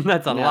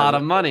 That's a Now lot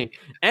of look- money.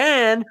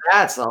 And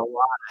that's a lot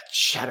of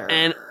cheddar.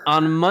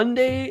 on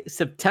Monday,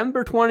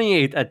 September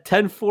 28th at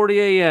 10:40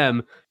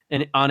 a.m.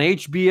 and on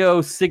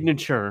HBO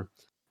Signature,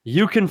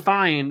 you can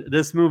find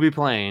this movie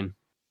playing.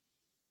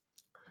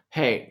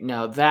 Hey,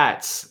 now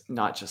that's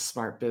not just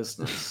smart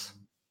business.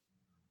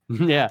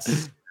 Yeah.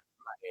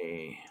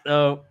 Hey.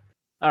 So,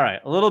 all right,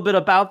 a little bit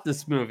about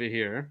this movie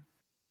here.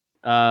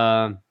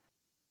 Let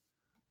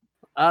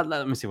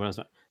me see what else.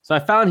 So I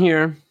found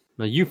here.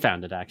 Well, you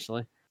found it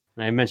actually.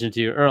 And I mentioned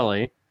to you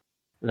early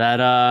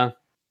that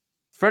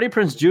Freddie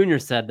Prinze Jr.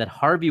 said that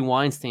Harvey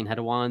Weinstein had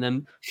wanted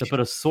them to put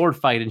a sword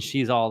fight in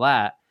She's All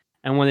That,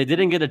 and when they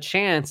didn't get a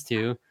chance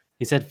to,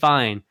 he said,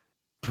 "Fine,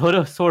 put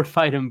a sword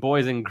fight in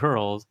Boys and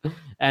Girls,"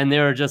 and they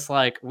were just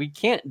like, "We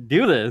can't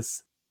do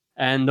this."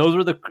 And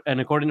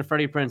according to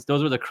Freddie Prinze,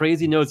 those were the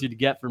crazy notes you'd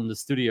get from the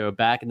studio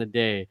back in the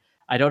day.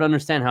 I don't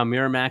understand how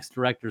Miramax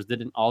directors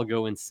didn't all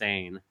go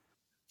insane.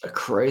 The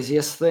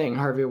craziest thing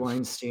Harvey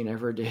Weinstein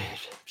ever did.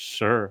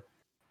 Sure.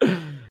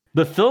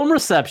 The film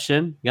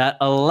reception got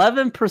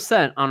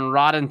 11% on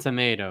Rotten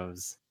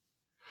Tomatoes.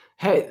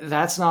 Hey,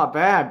 that's not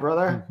bad,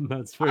 brother.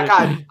 That's I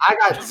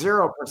got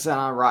 0%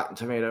 on Rotten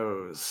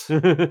Tomatoes.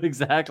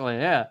 exactly,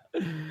 yeah.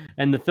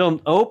 And the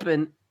film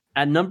opened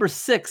at number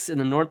 6 in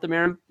the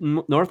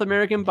North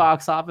American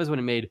box office when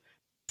it made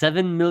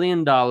 $7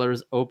 million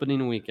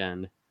opening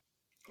weekend.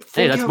 Hey,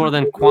 Think that's how more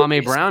than many Kwame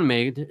movies- Brown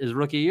made his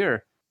rookie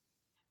year.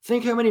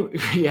 Think how many.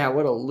 Yeah,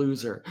 what a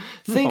loser.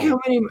 Think No.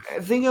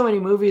 how many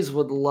movies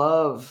would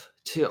love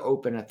to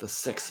open at the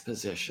 6th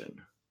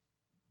position.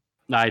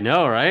 I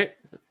know, right?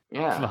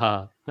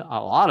 Yeah, A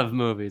lot of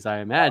movies, I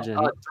imagine.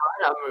 a ton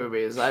of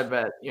movies. I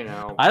bet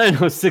I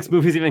didn't know 6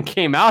 movies even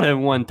came out at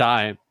one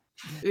time.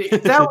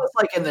 that was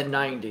like in the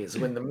 90s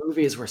when the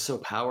movies were so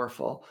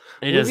powerful.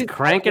 They just Movies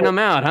cranking were- them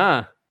out,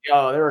 huh?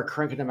 Oh, they were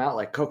cranking them out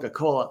like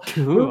Coca-Cola.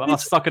 Ooh, I was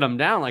Movies, sucking them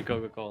down like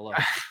Coca-Cola.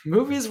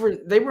 movies were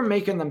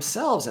making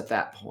themselves at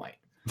that point.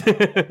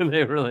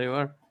 They really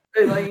were.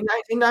 Like in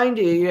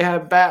 1990, you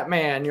had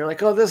Batman. You're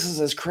like, oh, this is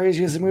as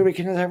crazy as a movie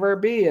can ever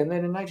be. And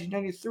then in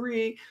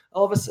 1993,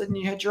 all of a sudden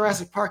you had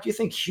Jurassic Park. You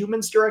think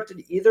humans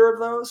directed either of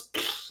those?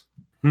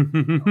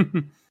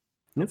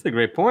 That's a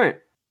great point.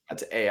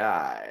 That's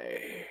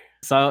AI.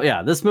 So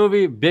yeah, this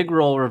movie, big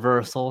role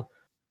reversal.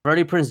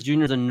 Freddie Prinze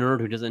Jr. is a nerd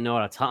who doesn't know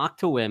how to talk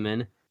to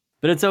women,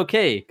 but it's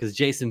okay because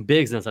Jason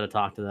Biggs knows how to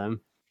talk to them.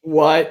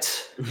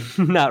 What?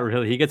 Not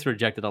really. He gets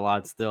rejected a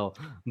lot still,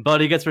 but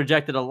he gets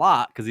rejected a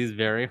lot because he's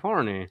very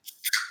horny.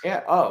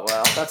 Yeah. Oh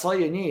well, that's all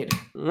you need.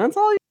 That's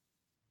all.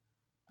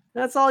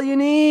 That's all you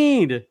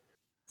need.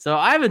 So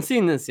I haven't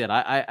seen this yet.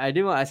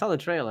 I saw the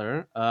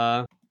trailer.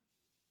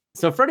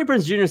 So Freddie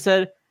Prinze Jr.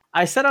 said,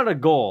 "I set out a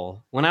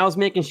goal when I was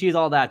making She's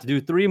All That to do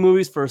 3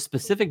 movies for a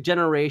specific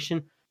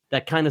generation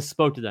that kind of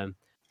spoke to them.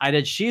 I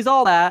did She's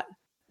All That,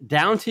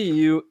 down to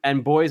you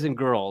and boys and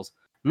girls.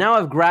 Now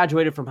I've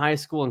graduated from high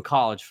school and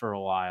college for a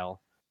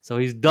while, so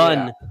he's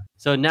done. Yeah.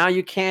 So now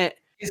you can't.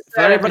 He For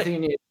said anybody, everything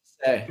you need to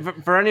say.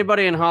 for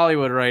anybody in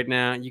Hollywood right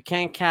now, you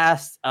can't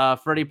cast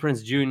Freddie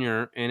Prinze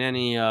Jr. in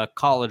any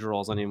college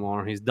roles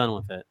anymore. He's done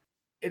with it.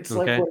 It's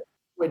Okay. like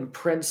when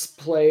Prince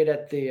played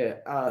at the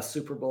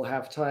Super Bowl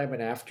halftime,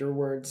 and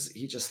afterwards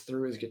he just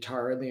threw his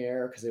guitar in the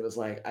air because it was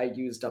like, I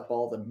used up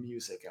all the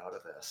music out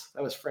of this.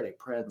 That was Freddie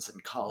Prinze in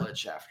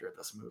college after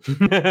this movie.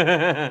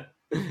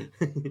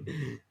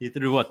 You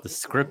threw what, the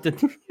script in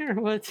there?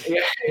 What?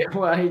 Yeah,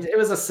 well, it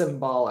was a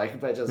symbolic,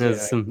 but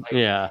just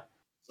Yeah.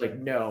 like,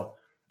 no,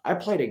 I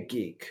played a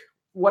geek.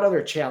 What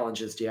other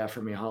challenges do you have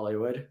for me,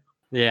 Hollywood?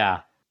 Yeah,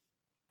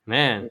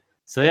 man.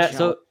 So yeah,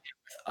 so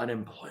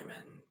unemployment.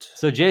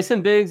 So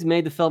Jason Biggs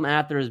made the film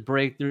after his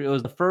breakthrough. It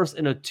was the first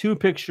in a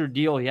 2-picture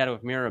deal he had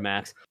with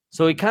Miramax.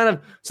 So he kind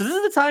of, so this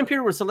is the time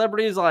period where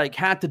celebrities like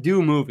had to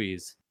do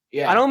movies.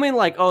 Yeah, I don't mean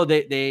like, oh,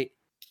 they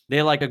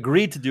like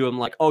agreed to do them.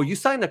 Like, oh, you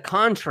signed a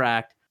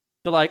contract.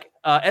 So like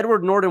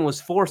Edward Norton was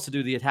forced to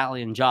do The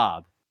Italian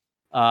Job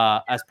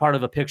as part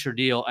of a picture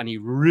deal, and he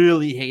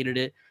really hated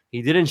it.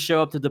 He didn't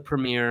show up to the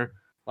premiere.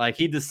 Like,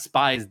 he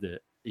despised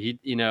it.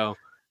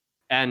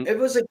 And it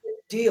was a good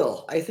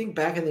deal. I think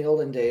back in the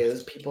olden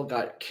days, people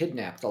got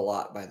kidnapped a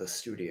lot by the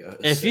studios.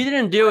 If he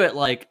didn't do it,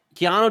 like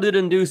Keanu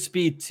didn't do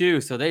Speed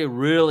 2, so they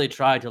really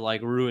tried to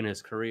like ruin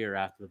his career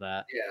after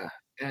that. Yeah,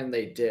 and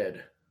they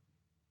did.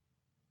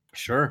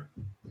 Sure.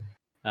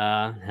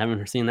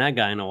 Haven't seen that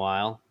guy in a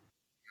while.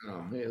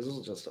 Oh, this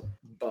is just a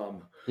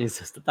bum. He's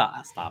just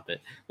stop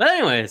it. But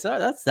anyway,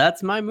 so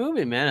that's my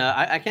movie, man.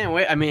 I can't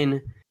wait. I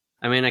mean,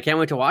 I can't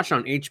wait to watch it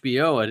on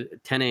HBO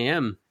at 10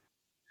 a.m.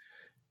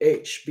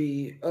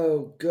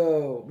 HBO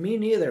Go. Me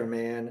neither,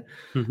 man.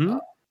 Mm-hmm.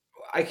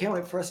 I can't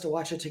wait for us to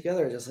watch it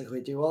together, just like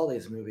we do all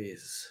these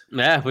movies.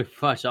 Yeah, we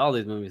watch all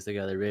these movies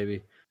together,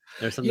 baby.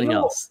 There's something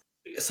else.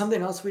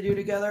 Something else we do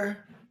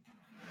together?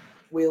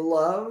 We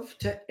love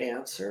to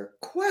answer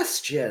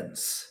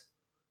questions.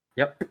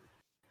 Yep,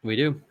 we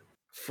do.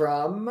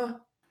 From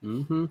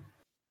Mm-hmm.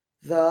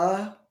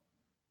 the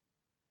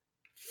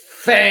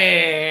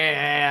fans.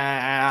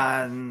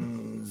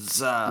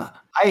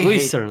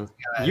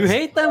 You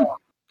hate them?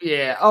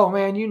 Yeah. Oh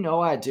man, you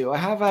know I do.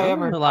 Have I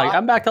ever?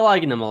 I'm back to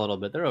liking them a little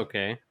bit. They're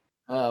okay.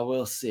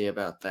 We'll see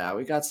about that.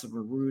 We got some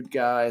rude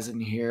guys in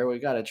here. We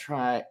got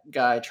a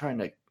guy trying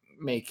to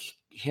make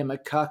him a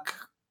cuck,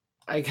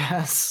 I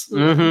guess.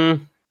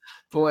 Mm-hmm.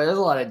 Boy, there's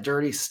a lot of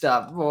dirty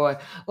stuff. Boy,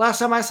 last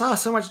time I saw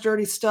so much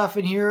dirty stuff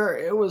in here,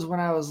 it was when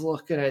I was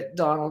looking at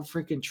Donald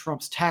freaking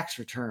Trump's tax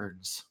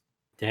returns.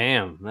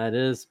 Damn, that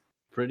is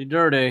pretty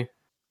dirty.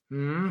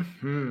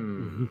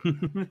 Mm-hmm.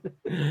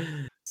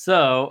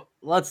 So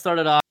let's start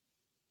it off.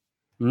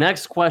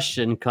 Next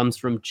question comes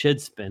from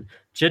Chidspin.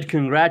 Chid,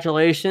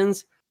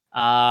 congratulations.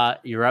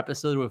 Your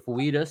episode with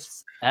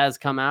Wheatus has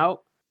come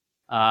out.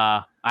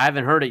 I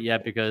haven't heard it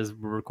yet because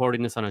we're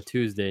recording this on a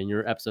Tuesday and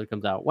your episode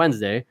comes out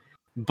Wednesday.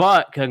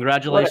 But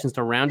congratulations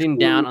to rounding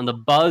down on the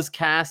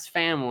Buzzcast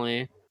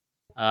family.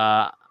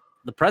 The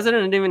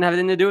president didn't even have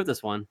anything to do with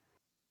this one.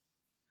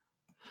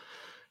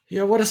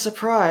 Yeah, what a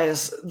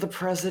surprise. The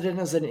president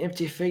is an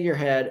empty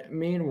figurehead.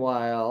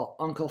 Meanwhile,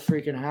 Uncle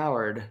freaking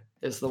Howard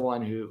is the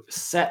one who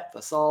set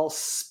this all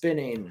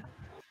spinning.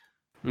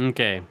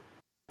 Okay.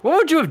 What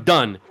would you have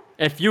done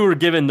if you were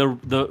given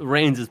the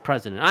reins as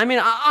president? I mean,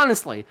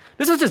 honestly,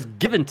 this was just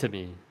given to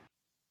me.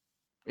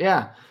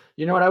 Yeah.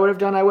 You know what I would have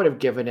done? I would have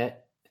given it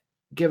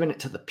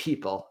to the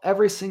people.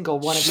 Every single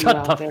one of you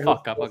out there. Shut the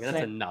fuck up. Okay,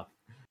 that's enough.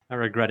 I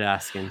regret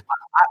asking.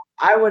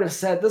 I would have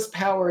said, this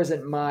power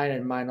isn't mine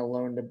and mine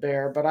alone to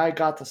bear, but I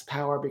got this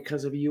power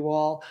because of you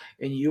all,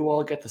 and you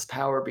all get this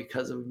power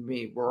because of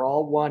me. We're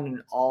all one,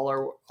 and all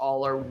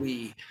are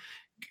we.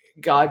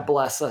 God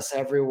bless us,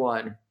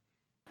 everyone.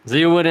 So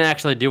you wouldn't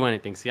actually do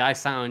anything. See, I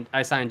signed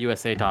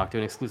USA Talk to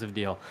an exclusive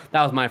deal.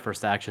 That was my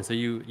first action. So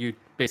you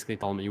basically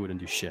told me you wouldn't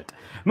do shit.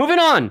 Moving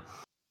on.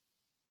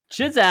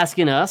 Chid's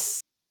asking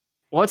us,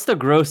 what's the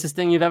grossest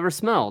thing you've ever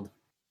smelled?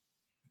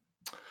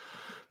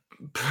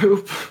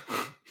 Poop.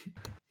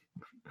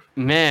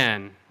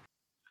 Man,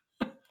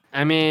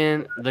 I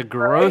mean, the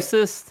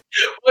grossest.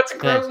 What's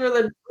grosser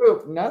than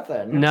poop?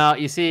 Nothing. No,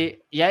 you see,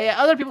 yeah.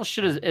 Other people's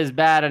shit is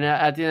bad, and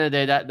at the end of the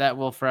day, that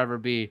will forever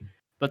be.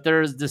 But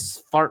there's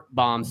this fart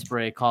bomb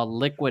spray called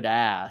Liquid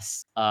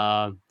Ass.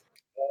 Oh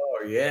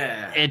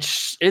yeah.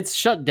 It's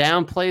shut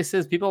down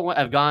places. People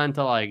have gone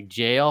to like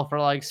jail for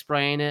like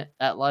spraying it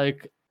at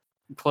like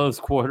close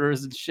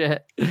quarters and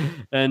shit.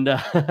 And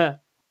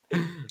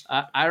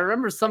I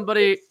remember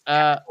somebody.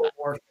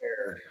 Warfare.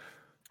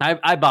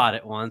 I bought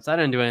it once. I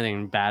didn't do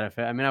anything bad with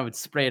it. I mean, I would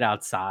spray it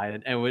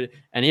outside, and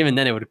even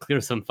then it would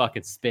clear some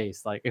fucking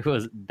space. Like, it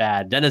was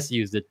bad. Dennis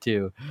used it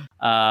too.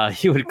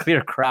 He would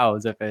clear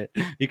crowds if it.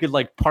 You could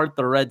like part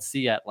the Red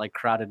Sea at like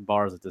crowded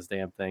bars with this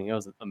damn thing. It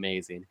was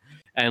amazing.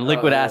 And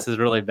Liquid Ass is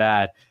really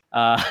bad.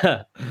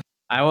 I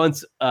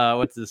once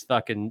went to this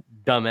fucking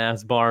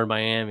dumbass bar in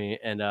Miami,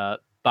 and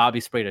Bobby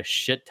sprayed a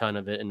shit ton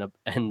of it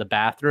in the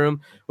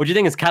bathroom, which you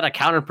think is kind of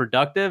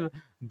counterproductive,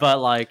 but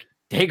like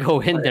they go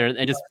in there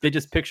and they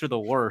just picture the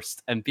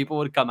worst, and people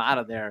would come out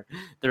of there,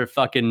 their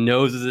fucking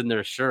noses in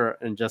their shirt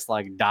and just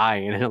like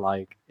dying, and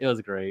like it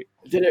was great.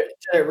 Did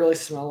it really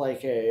smell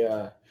like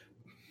a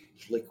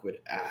liquid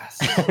ass?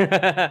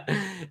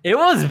 It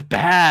was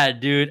bad,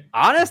 dude.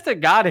 Honest to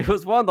God, it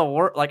was one of the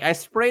worst. Like I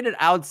sprayed it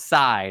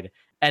outside,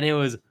 and it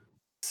was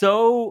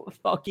so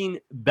fucking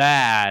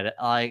bad.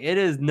 Like it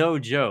is no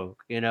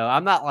joke. You know,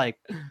 I'm not like,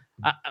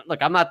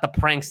 look, I'm not the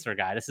prankster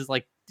guy. This is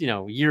like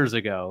years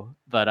ago,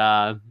 but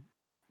I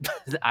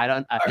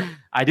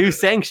do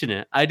sanction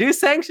it. I do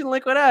sanction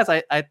liquid ass.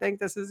 I think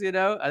this is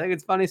I think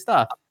it's funny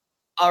stuff.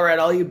 All right,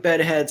 all you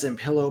bedheads and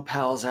pillow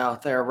pals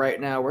out there right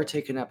now, we're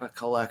taking up a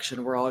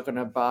collection. We're all going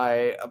to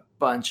buy a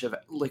bunch of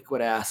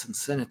liquid ass and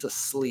send it to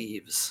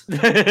Sleeves.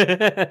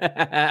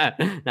 Now,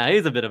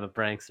 he's a bit of a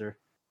prankster.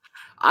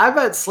 I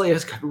bet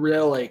Sleeves could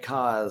really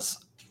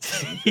cause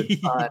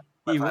He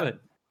would.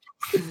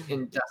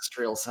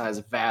 Industrial size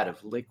vat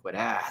of liquid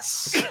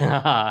ass.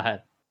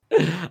 God.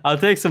 I'll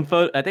take some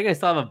photo. I think I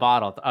still have a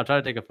bottle. I'll try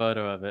to take a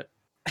photo of it.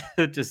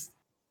 Just,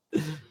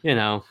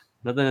 nothing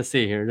to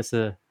see here. Just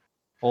a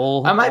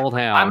old hound. I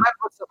might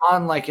put some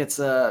on like it's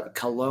a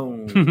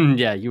cologne.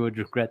 Yeah, you would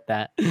regret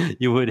that.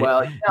 You would.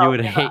 You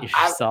would hate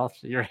yourself.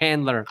 Your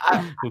handler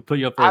would put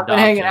you up for I've been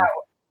adoption. hanging out.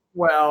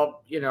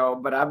 Well,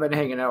 but I've been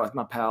hanging out with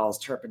my pals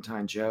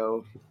Turpentine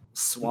Joe,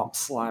 Swamp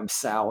Slime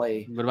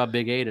Sally. What about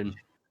Big Aiden?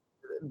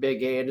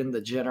 Big Aiden, the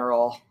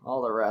General,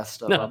 all the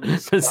rest of them.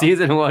 The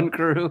season 1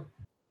 crew.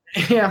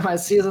 Yeah, my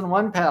season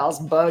 1 pals,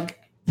 Bug,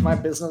 my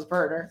business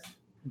partner.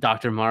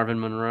 Dr. Marvin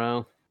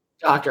Monroe.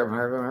 Dr.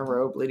 Marvin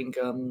Monroe, Bleeding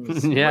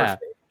Gums. Yeah.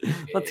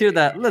 Let's hear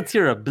that. Let's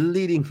hear a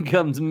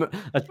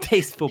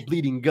tasteful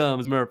Bleeding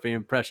Gums Murphy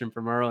impression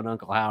from our own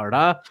Uncle Howard,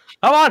 huh?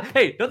 Come on.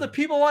 Hey, don't the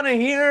people want to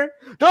hear?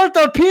 Don't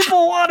the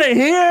people want to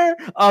hear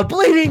a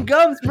Bleeding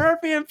Gums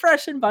Murphy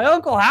impression by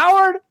Uncle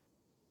Howard?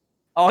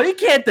 Oh, he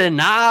can't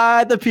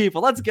deny the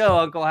people. Let's go,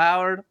 Uncle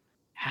Howard.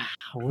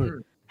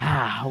 Howard.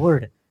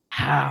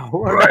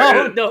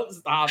 Oh, no,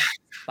 stop.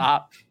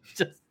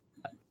 Just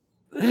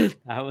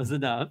that was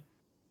enough.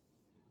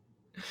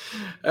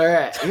 All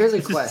right, here's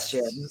a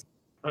question.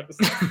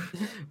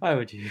 Why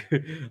would you?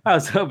 I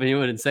was hoping you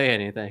wouldn't say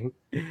anything.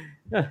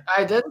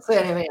 I didn't say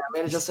anything. I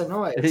made just a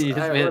noise. I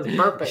was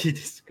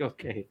burping.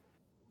 Okay.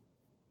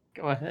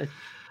 Go ahead.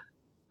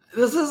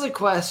 This is a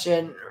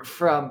question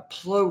from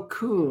Plo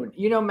Koon.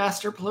 You know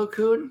Master Plo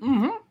Koon?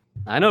 Mm-hmm.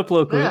 I know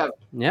Plo Koon.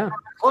 Yeah.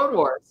 Clone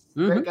Wars.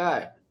 Great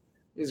guy.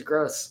 He's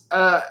gross.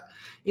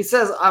 He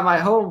says, on my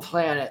home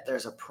planet,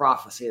 there's a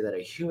prophecy that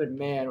a human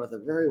man with a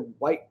very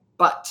white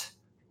butt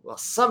will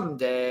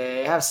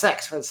someday have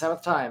sex for the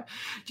 7th time.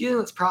 Do you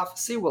think this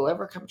prophecy will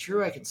ever come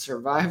true? I can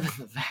survive in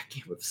the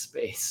vacuum of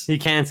space. He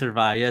can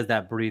survive. He has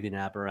that breathing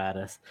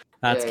apparatus.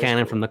 That's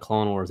canon from the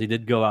Clone Wars. He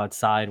did go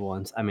outside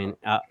once. I mean,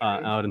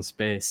 out in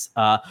space.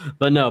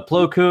 But no,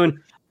 Plo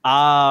Koon.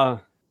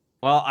 Well,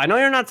 I know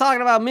you're not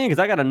talking about me because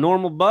I got a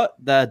normal butt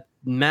that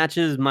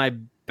matches my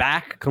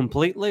back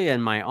completely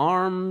and my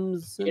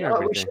arms. And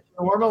everything. We should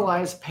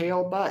normalize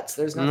pale butts.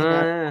 There's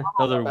nothing.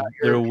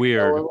 They're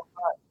weird.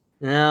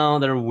 No,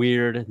 they're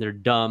weird. They're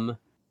dumb.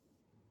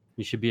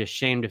 You should be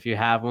ashamed if you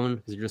have one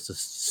because you're just a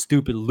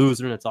stupid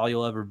loser and that's all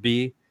you'll ever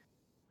be.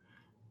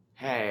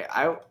 Hey,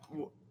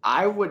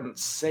 I wouldn't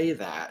say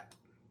that.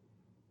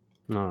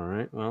 All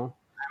right, well.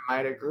 I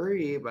might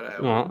agree,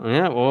 but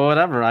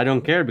whatever. I don't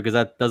care because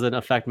that doesn't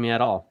affect me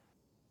at all.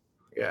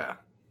 Yeah.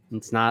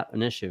 It's not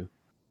an issue.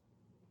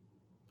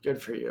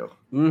 Good for you.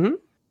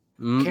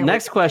 Mm-hmm.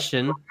 Next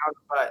question.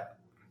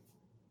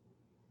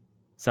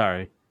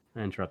 Sorry, I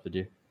interrupted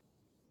you.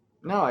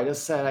 No, I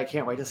just said I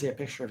can't wait to see a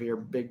picture of your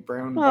big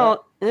brown butt.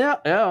 Well, yeah.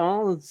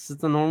 Well, it's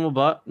a normal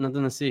butt.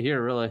 Nothing to see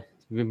here, really.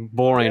 It's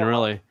boring,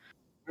 really.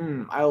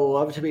 I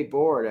love to be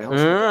bored.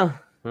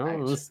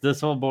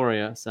 This will bore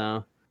you.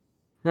 So,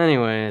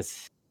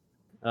 anyways,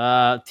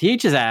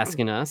 Teach is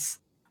asking us,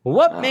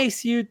 what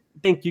makes you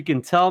think you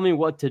can tell me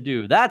what to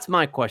do? That's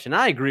my question.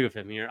 I agree with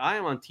him here. I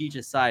am on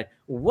Teach's side.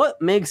 What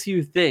makes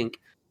you think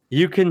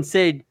you can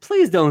say,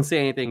 please don't say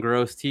anything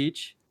gross,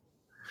 Teach?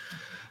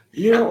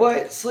 You know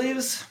what,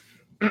 Sleeves?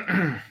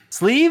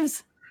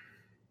 Sleeves?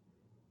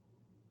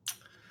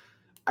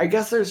 I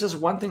guess there's just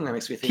one thing that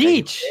makes me think.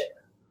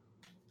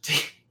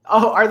 Teach.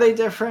 Oh, are they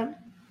different?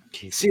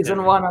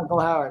 Season 1,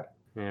 Uncle Howard.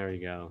 There we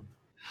go.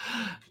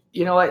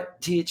 You know what,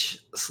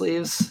 Teach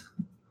Sleeves?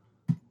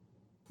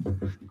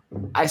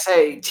 I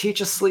say, teach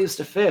a Sleeves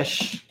to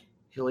fish.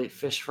 He'll eat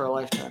fish for a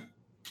lifetime.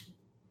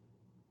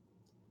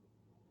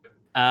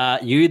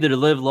 You either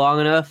live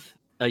long enough,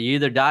 you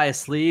either die as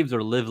Sleeves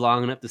or live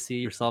long enough to see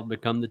yourself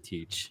become the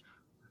Teach.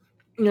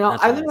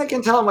 I think I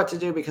can tell him what to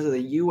do because of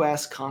the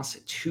U.S.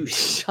 Constitution.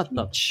 Shut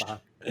the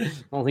fuck.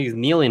 Well, he's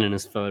kneeling in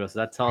his photo, so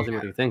that tells you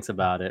what he thinks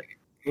about it.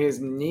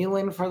 He's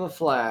kneeling for the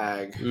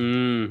flag.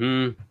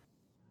 Mm-hmm.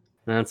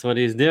 That's what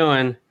he's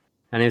doing.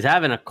 And he's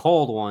having a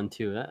cold one,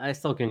 too. I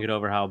still can't get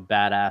over how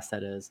badass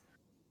that is.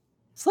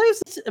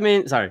 Sleeves,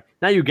 sorry.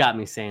 Now you got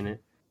me saying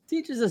it.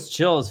 Teach is just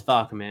chill as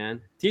fuck,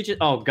 man. Teach it.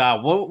 Oh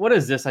god, what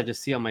is this? I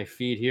just see on my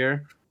feed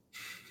here.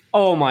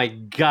 Oh my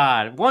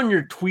god, one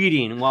you're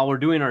tweeting while we're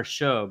doing our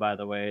show. By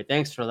the way,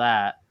 thanks for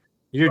that.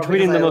 You're Well,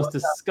 because tweeting the I most looked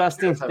up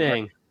disgusting because I'm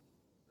thing.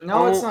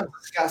 No, it's not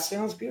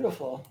disgusting. It's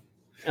beautiful.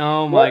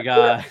 Oh my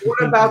god.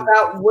 What about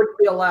that would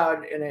be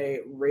allowed in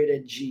a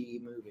rated G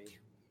movie?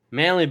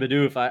 Manly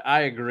Bidoof, I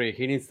agree.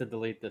 He needs to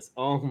delete this.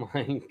 Oh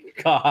my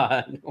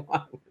god.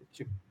 Why would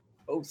you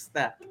post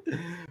that?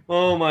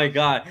 Oh my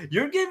god.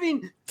 You're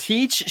giving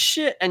Teach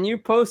shit and you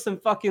post some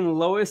fucking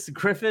Lois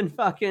Griffin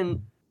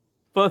fucking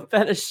foot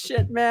fetish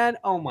shit, man.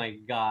 Oh my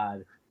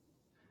god.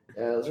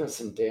 Yeah, those are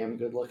some damn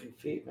good looking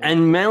feet, man.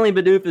 And Manly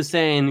Bidoof is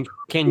saying,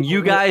 can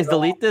you guys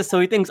delete this?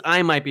 So he thinks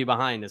I might be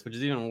behind this, which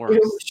is even worse.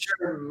 You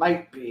sure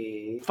might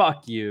be.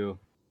 Fuck you.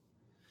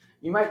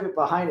 You might be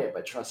behind it,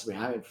 but trust me,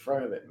 I'm in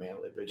front of it,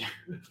 Manly Bidoof.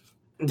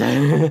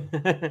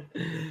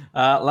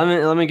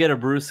 Let me get a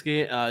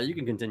brewski. You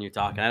can continue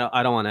talking.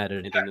 I don't want to edit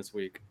anything this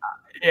week.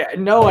 Yeah,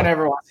 no one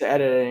ever wants to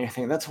edit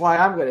anything. That's why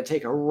I'm going to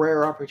take a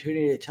rare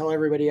opportunity to tell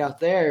everybody out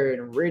there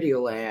in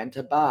Radioland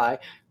to buy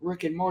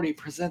Rick and Morty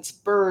Presents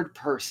Bird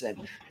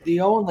Person,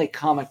 the only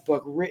comic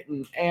book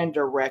written and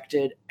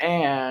directed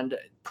and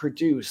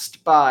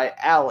produced by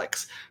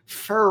Alex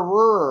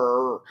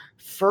Ferrer.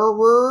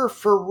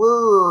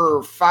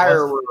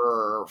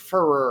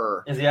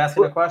 Is he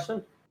asking a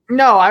question?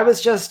 No, I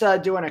was just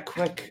doing a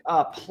quick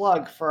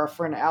plug for our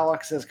friend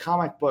Alex's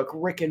comic book,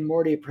 Rick and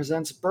Morty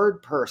Presents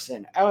Bird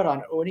Person, out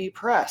on Oni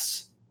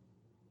Press.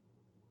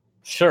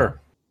 Sure.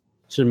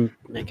 Should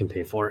make him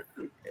pay for it.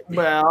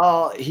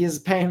 Well, he's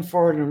paying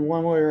for it in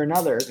one way or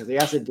another because he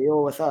has to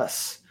deal with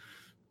us.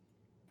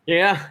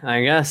 Yeah,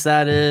 I guess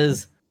that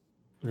is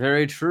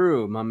very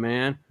true, my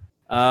man.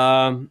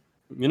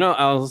 You know,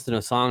 I was listening to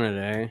a song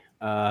today.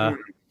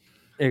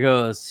 It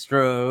goes,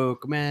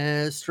 stroke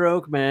man,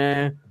 stroke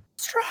man.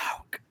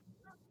 Stroke.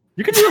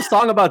 You could do a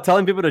song about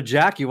telling people to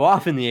jack you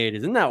off in the 80s.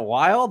 Isn't that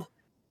wild?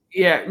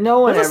 Yeah, no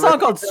one There's a ever song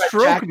called thinks about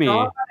Stroke jacking Me.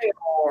 off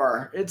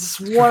anymore. It's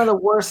one of the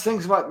worst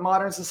things about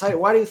modern society.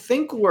 Why do you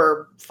think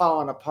we're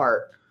falling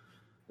apart?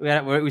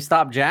 We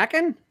stopped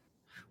jacking?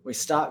 We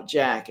stopped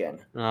jacking.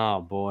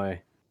 Oh,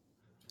 boy.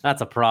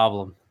 That's a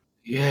problem.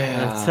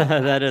 Yeah.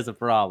 That is a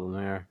problem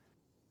there.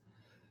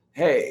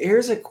 Hey,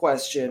 here's a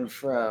question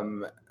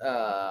from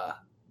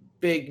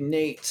Big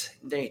Nate,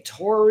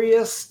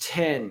 Notorious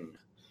 10.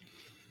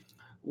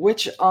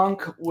 Which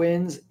unk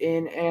wins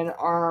in an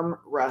arm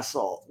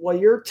wrestle? Well,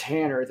 you're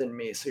tanner than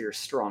me, so you're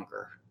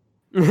stronger.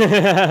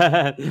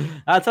 That's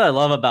what I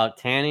love about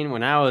tanning.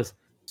 When I was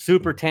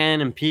super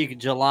tan in peak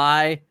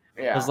July,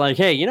 Yeah. I was like,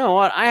 hey, you know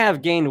what? I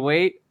have gained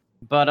weight,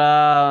 but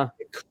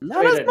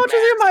not as much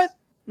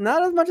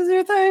as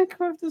you think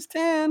with this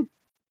tan.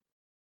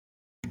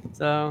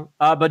 So,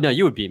 but no,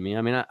 you would beat me.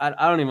 I mean,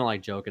 I don't even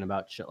like joking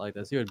about shit like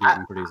this. You would beat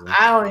me pretty easily.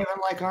 I don't even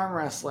like arm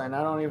wrestling.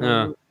 I don't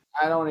even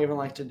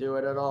like to do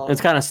it at all.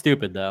 It's kind of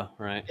stupid though,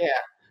 right? Yeah.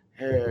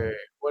 Hey,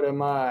 what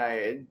am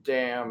I?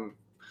 Damn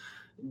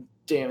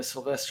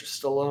Sylvester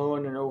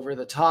Stallone and Over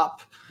the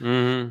Top.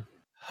 Mm-hmm.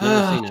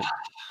 Never seen it.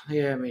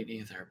 Yeah, me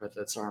neither, but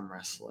that's arm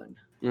wrestling.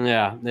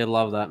 Yeah, they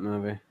love that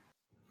movie.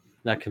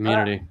 That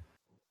community.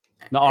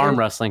 The arm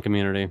wrestling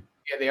community.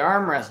 Yeah, the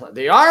arm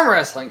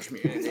wrestling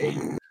community.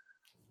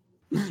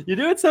 You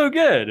do it so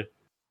good.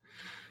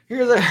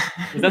 Is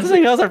that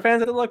something else our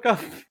fans had to look up?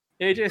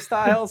 AJ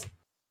Styles?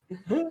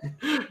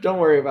 Don't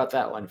worry about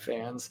that one,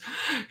 fans.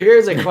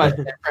 Here's a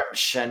question from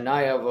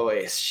Shania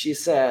Voice. She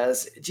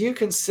says, do you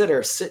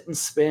consider sit and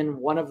spin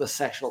one of the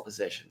sexual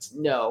positions?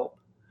 No.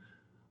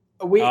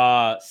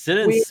 Sit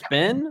and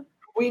spin?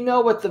 We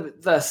know what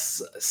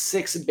the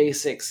 6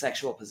 basic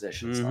sexual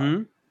positions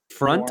are.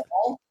 Front?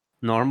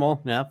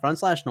 Normal. Yeah,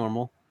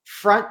 front/normal.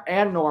 Front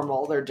and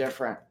normal, they're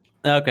different.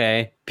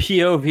 Okay.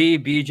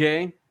 POV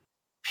BJ.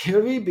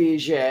 POV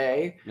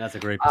BJ. That's a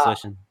great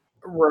position.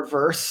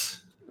 Reverse.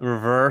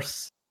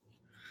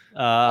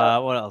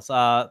 What else?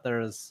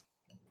 There's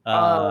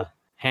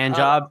hand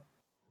job.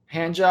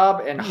 Hand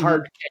job and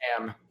hard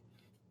cam.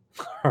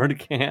 Hard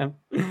cam.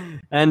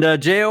 And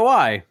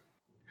JOI.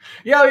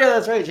 Yeah,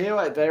 that's right.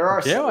 JOI. There are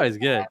JOI is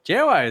good.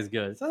 JOI is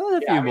good. So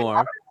there's a few more.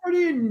 How many more do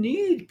you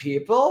need,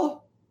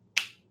 people?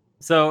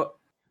 So,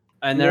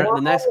 and there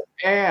the next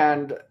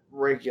and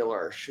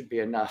regular should be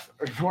enough.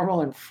 Or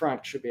normal and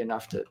front should be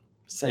enough to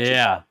set you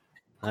up.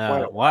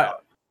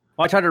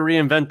 Why try to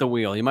reinvent the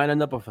wheel? You might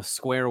end up with a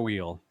square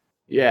wheel.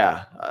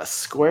 Yeah, a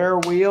square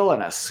wheel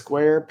and a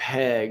square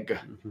peg.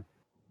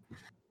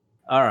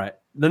 All right.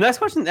 The next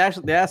question,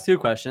 actually, they asked 2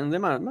 questions. They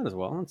might as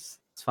well. It's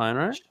fine,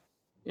 right?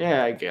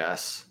 Yeah, I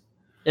guess.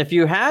 If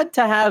you had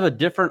to have a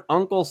different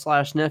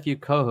uncle/nephew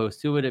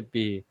co-host, who would it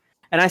be?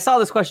 And I saw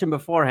this question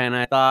beforehand,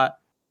 and I thought,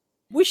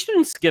 we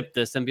shouldn't skip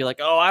this and be like,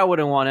 oh, I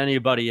wouldn't want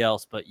anybody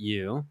else but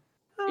you.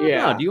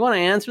 Yeah. Do you want to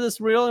answer this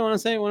real? You want to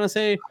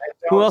say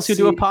who else you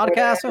do a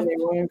podcast with?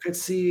 Anyone could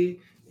see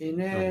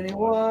in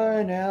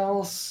anyone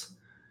else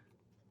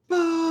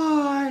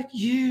But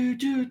you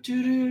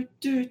do.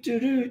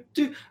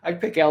 I'd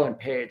pick Ellen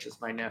Page as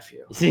my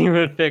nephew. You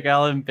would pick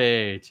Ellen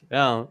Page.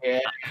 Well, Yeah.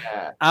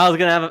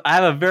 I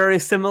have a very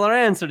similar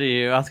answer to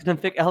you. I was gonna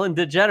pick Ellen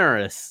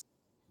DeGeneres.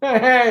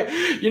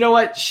 Hey, you know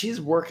what?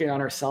 She's working on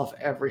herself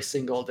every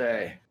single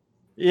day.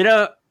 You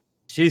know,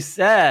 she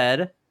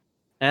said,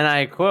 and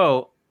I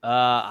quote,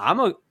 I'm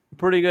a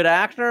pretty good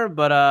actor,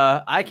 but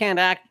I can't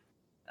act.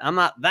 I'm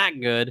not that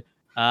good.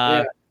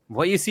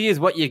 What you see is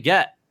what you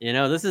get. You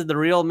know, this is the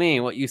real me.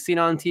 What you've seen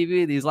on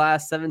TV these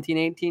last 17,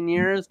 18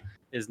 years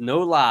is no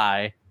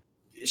lie.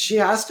 She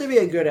has to be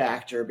a good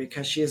actor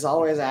because she's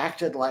always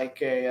acted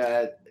like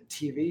a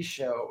TV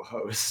show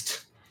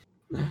host.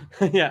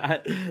 Yeah,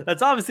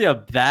 that's obviously a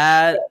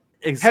bad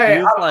excuse. Hey,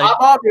 I'm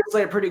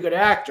obviously a pretty good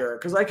actor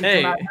because I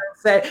can come out here and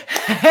say,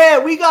 hey,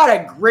 we got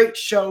a great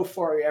show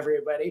for you,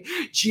 everybody.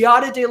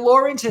 Giada De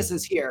Laurentiis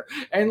is here.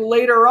 And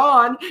later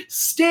on,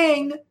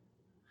 Sting.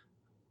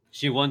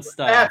 She once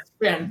That's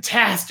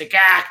fantastic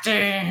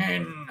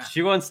acting.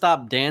 She once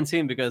stopped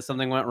dancing because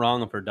something went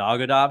wrong with her dog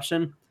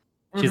adoption.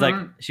 She's like,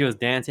 she was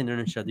dancing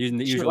during the show, using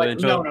the usual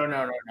intro.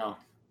 No.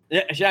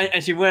 Yeah,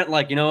 she went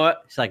like, you know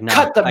what? She's like, no,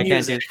 Cut the I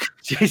music.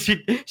 Can't do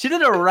it. She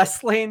did a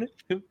wrestling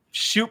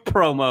shoot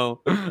promo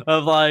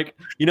of like,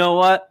 you know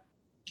what?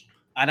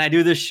 And I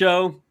do this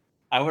show.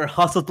 I wear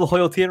hustle,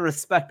 loyalty, and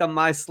respect on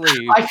my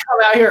sleeve. I come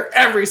out here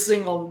every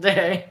single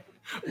day,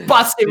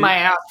 busting my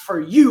ass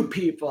for you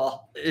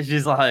people.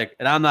 She's like,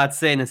 and I'm not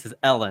saying this is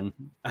Ellen.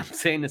 I'm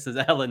saying this is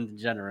Ellen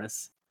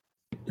DeGeneres.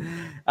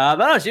 But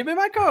no, she'd be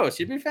my co-host.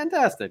 She'd be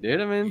fantastic, dude.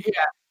 I mean,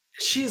 yeah,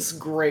 she's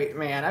great,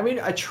 man. I mean,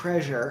 a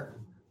treasure.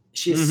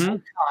 She's so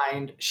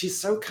kind. She's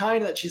so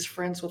kind that she's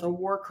friends with a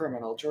war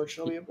criminal, George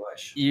W.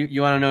 Bush.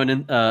 You want to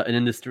know an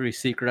industry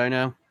secret I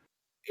know?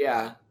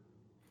 Yeah.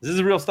 This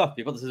is real stuff,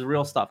 people. This is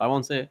real stuff. I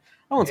won't say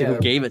who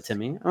gave it to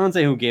me. I won't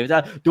say who gave it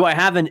to me. Do I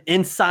have an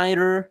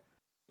insider,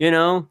 you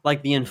know,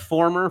 like the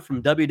Informer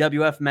from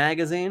WWF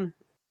magazine?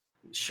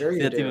 Sure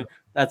you do.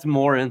 That's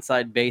more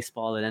inside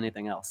baseball than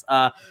anything else.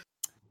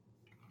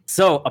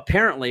 So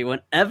apparently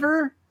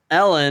whenever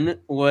Ellen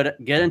would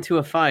get into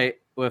a fight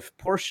with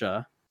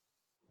Portia,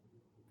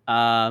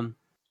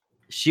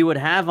 she would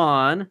have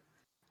on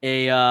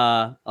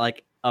a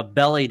like a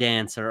belly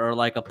dancer or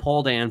like a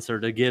pole dancer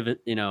to give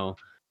it, you know,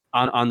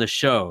 on the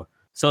show.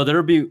 So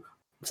there'll be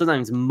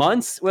sometimes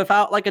months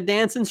without like a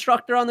dance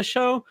instructor on the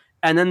show,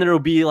 and then there'll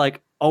be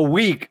like a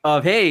week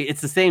of, hey, it's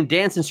the same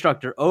dance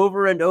instructor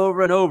over and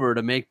over and over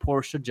to make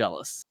Portia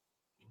jealous.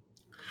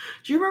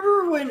 Do you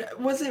remember when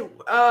was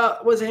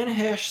Anne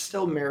Hesh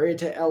still married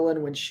to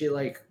Ellen when she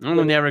like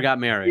never got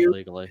married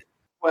legally?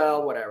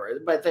 Well,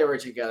 whatever, but they were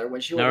together when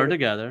she were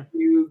together.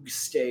 Fugue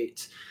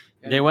State.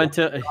 They went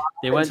to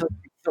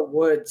the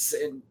woods,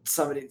 and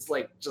somebody's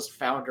like just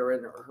found her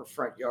in her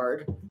front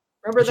yard.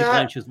 Remember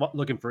that? She was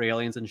looking for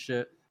aliens and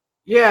shit.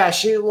 Yeah,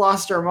 she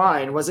lost her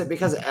mind. Was it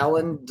because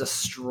Ellen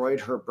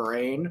destroyed her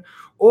brain,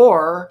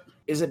 or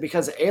is it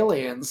because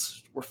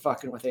aliens were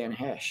fucking with Anne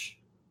Hesh?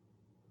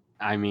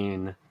 I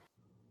mean,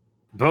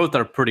 both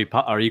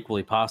are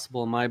equally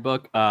possible in my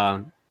book.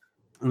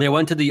 They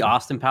went to the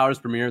Austin Powers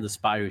premiere of The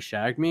Spy Who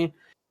Shagged Me,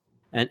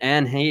 and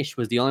Anne Heche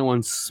was the only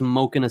one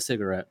smoking a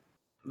cigarette.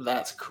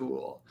 That's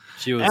cool.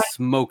 She was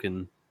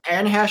smoking.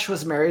 Anne Heche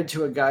was married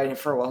to a guy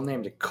for a while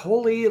named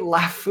Coley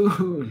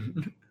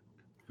Laffoon.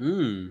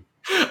 A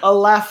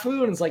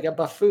Laffoon's like a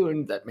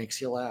buffoon that makes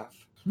you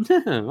laugh.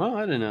 Well,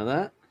 I didn't know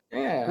that.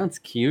 Yeah. That's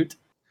cute.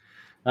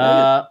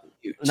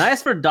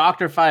 Nice for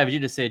Dr. 5G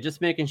to say,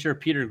 just making sure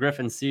Peter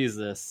Griffin sees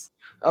this.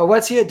 Oh,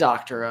 what's he a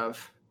doctor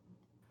of?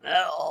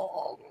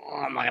 Oh,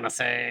 I'm not going to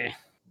say.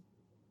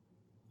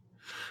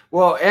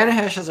 Well, Anne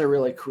Heche has a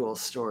really cool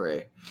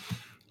story.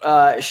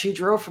 She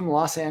drove from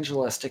Los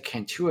Angeles to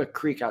Cantua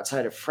Creek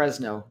outside of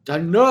Fresno,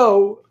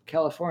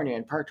 California,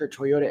 and parked her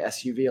Toyota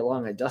SUV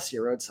along a dusty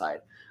roadside.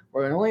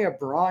 Wearing only a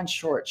bra and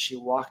shorts, she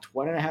walked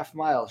 1.5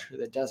 miles through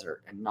the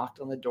desert and knocked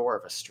on the door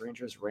of a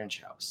stranger's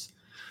ranch house.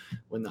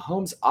 When the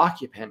home's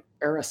occupant,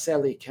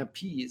 Araceli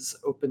Kempes,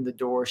 opened the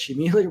door, she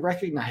immediately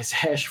recognized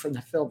Heche from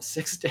the film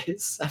 6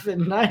 Days,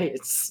 7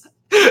 Nights.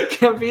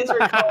 Kempes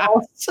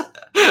recalls,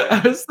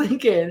 I was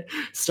thinking,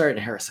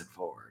 starting Harrison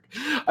Ford.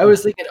 I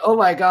was thinking, oh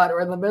my God,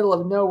 we're in the middle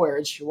of nowhere.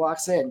 And she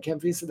walks in.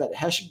 Kempes said that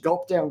Heche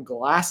gulped down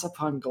glass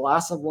upon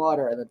glass of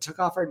water and then took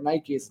off her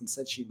Nikes and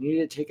said she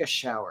needed to take a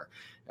shower.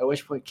 At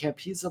which point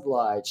Kempes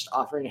obliged,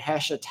 offering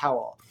Heche a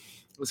towel.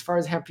 As far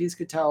as Kempes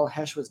could tell,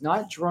 Heche was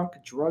not drunk,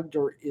 drugged,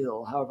 or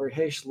ill. However,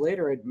 Heche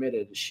later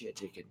admitted she had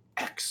taken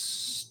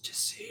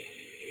ecstasy.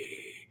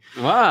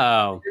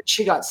 Wow.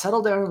 She got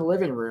settled down in the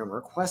living room,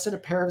 requested a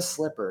pair of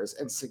slippers,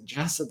 and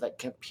suggested that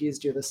Kempes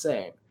do the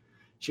same.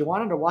 She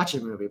wanted to watch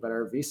a movie, but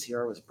her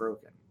VCR was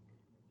broken.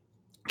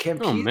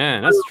 Oh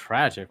man, that's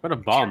tragic. What a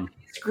bum.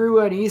 Kempes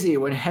grew uneasy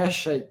when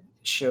Heche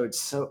showed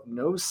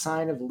no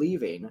sign of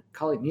leaving,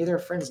 calling neither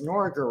friends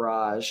nor a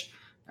garage.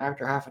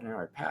 After half an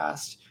hour had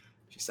passed,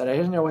 she said, I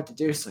didn't know what to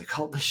do, so I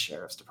called the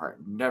sheriff's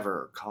department.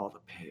 Never call the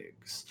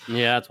pigs.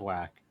 Yeah, that's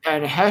whack.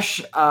 And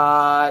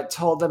Heche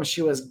told them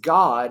she was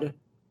God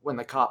when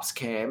the cops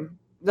came.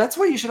 That's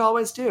what you should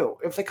always do.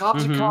 If the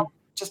cops Mhm. are calling,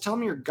 just tell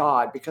them you're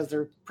God because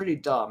they're pretty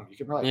dumb. You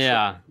can probably trick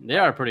Yeah, they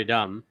are pretty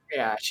dumb.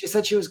 Yeah, she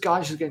said she was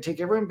God. She was going to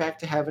take everyone back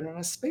to heaven in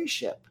a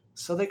spaceship.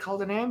 So they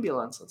called an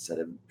ambulance instead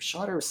of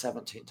shot her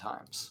 17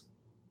 times.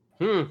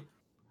 Hmm.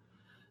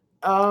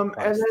 And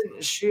Christ.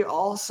 then she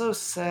also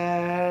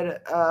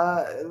said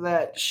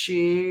that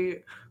she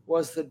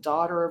was the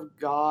daughter of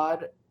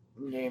God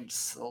named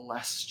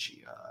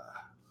Celestia.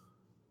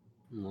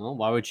 Well,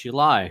 why would she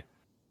lie?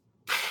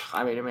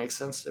 I mean, it makes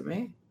sense to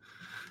me.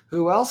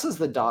 Who else is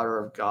the daughter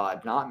of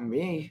God? Not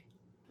me.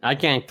 I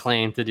can't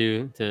claim to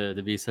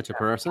be such a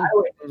person. I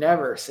would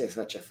never say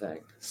such a thing.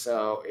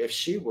 So if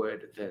she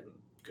would, then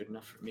good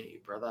enough for me,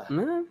 brother.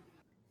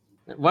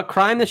 What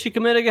crime did she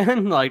commit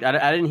again? Like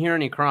I didn't hear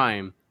any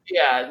crime.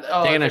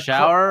 Yeah, Taking a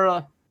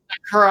shower,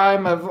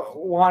 crime of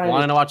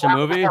wanting to watch a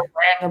movie. A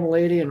random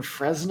lady in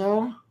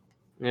Fresno.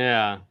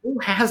 Yeah. Who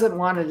hasn't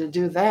wanted to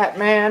do that,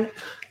 man?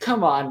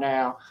 Come on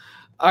now.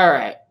 All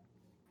right.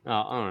 Oh,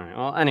 all right.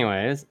 Well,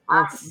 anyways,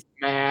 I'm that's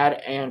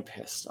mad and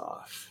pissed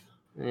off.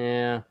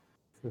 yeah.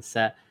 That's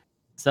sad.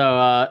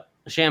 So,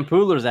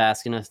 Shampooler's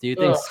asking us, do you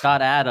think Ugh.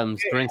 Scott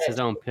Adams drinks his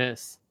own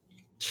piss?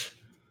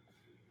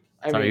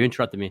 Sorry, you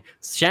interrupted me.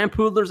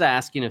 Shampooler's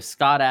asking if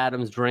Scott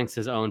Adams drinks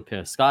his own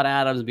piss. Scott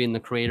Adams being the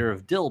creator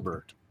of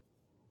Dilbert.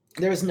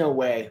 There's no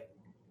way.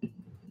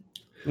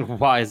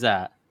 Why is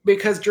that?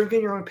 Because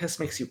drinking your own piss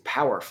makes you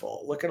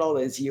powerful. Look at all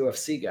these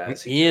UFC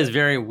guys. He is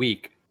very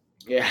weak.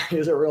 Yeah,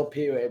 he's a real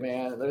peewee,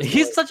 man.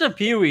 He's such a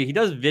peewee. He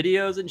does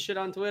videos and shit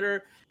on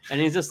Twitter, and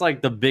he's just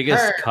like the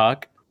biggest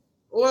cuck.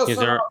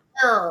 Listen up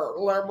here,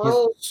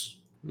 liberals.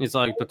 He's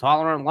like, the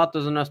tolerant left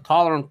isn't as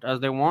tolerant as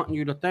they want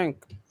you to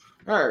think.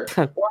 Hey,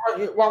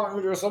 why don't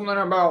you do something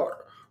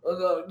about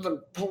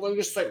the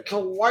police that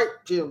kill white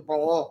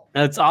people?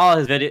 That's all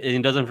his video. He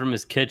does them from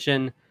his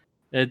kitchen.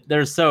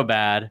 They're so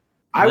bad.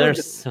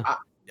 There's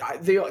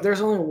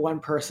only one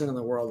person in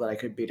the world that I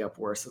could beat up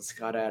worse than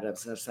Scott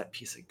Adams. That's that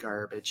piece of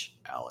garbage,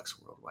 Alex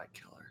Worldwide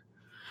Killer.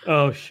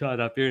 Oh, shut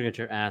up! You're gonna get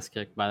your ass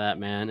kicked by that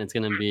man. It's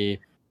gonna be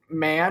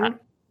man.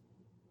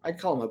 I'd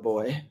call him a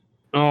boy.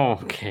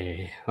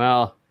 Okay,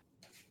 well,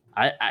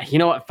 I you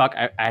know what? Fuck,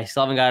 I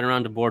still haven't gotten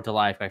around to Bored to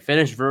Life. I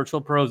finished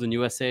Virtual Pros and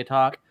USA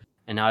Talk,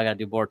 and now I gotta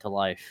do Bored to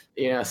Life.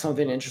 Yeah,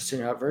 something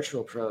interesting about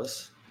Virtual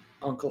Pros.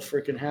 Uncle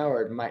freaking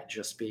Howard might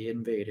just be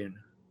invading.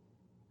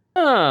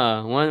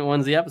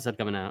 When's the episode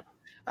coming out?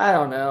 I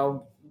don't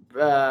know.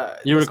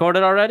 You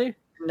recorded already?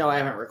 No, I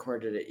haven't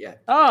recorded it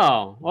yet.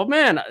 Oh, well,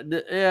 man.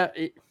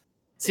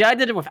 See, I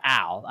did it with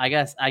Al. I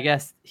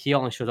guess he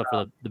only shows up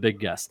for the big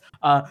guests.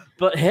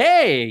 But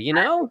hey, you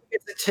know,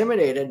 it's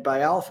intimidated by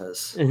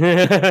alphas.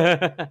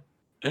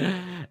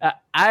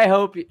 I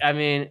hope. I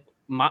mean,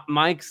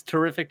 Mike's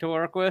terrific to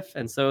work with,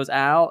 and so is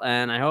Al.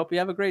 And I hope you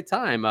have a great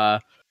time.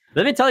 Let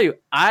me tell you,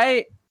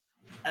 I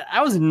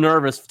was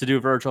nervous to do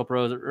Virtual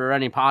Pros or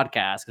any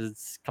podcast because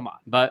it's come on,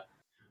 but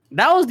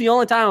that was the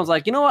only time I was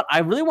like, you know what, I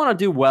really want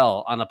to do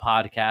well on the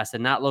podcast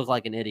and not look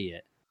like an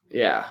idiot.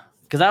 Yeah.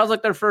 Because I was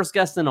like their first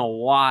guest in a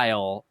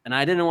while, and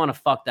I didn't want to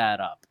fuck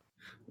that up.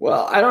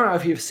 Well, I don't know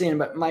if you've seen,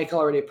 but Mike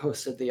already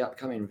posted the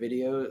upcoming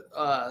video,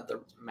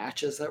 the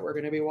matches that we're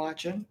going to be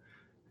watching.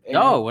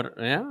 And what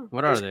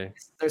are they?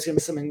 There's going to be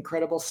some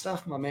incredible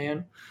stuff, my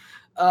man.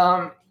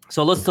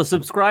 So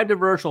subscribe to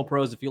Virtual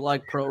Pros if you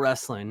like pro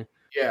wrestling.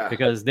 Yeah.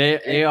 Because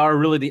they are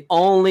really the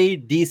only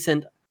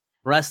decent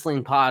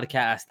wrestling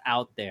podcast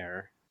out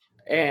there.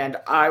 And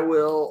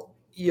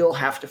you'll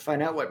have to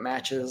find out what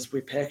matches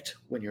we picked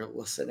when you're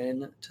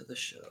listening to the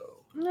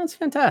show. That's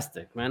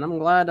fantastic, man. I'm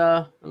glad.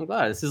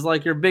 This is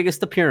like your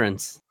biggest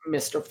appearance.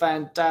 Mr.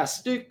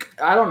 Fantastic.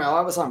 I don't know.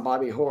 I was on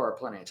Bobby Horror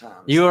plenty of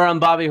times. You were on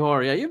Bobby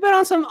Horror. Yeah, you've been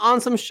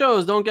on some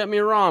shows, don't get me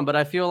wrong, but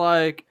I feel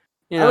like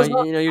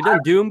you've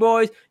done Doom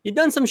Boys. You've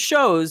done some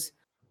shows.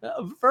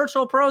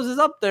 Virtual Pros is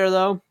up there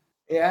though.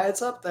 Yeah,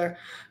 it's up there.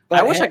 But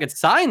I wish I could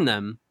sign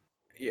them.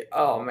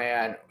 Oh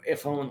man,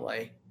 if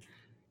only.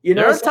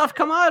 They're a tough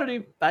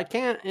commodity. I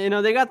can't.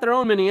 They got their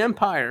own mini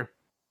empire.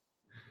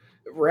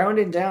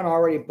 Rounding Down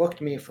already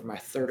booked me for my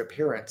third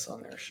appearance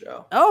on their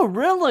show. Oh,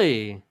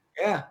 really?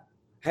 Yeah.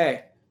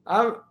 Hey,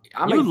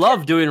 you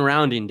love doing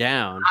Rounding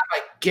Down. I'm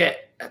a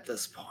get at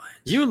this point.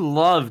 You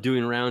love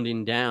doing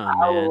Rounding Down,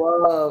 man. I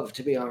love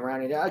to be on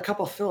Rounding Down. A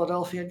couple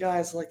Philadelphia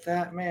guys like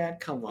that, man.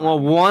 Come on. Well,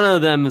 one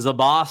of them is a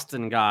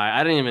Boston guy.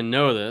 I didn't even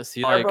know this.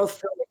 They're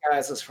both Philly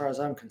guys as far as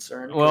I'm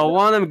concerned. Well,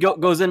 one of them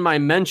goes in my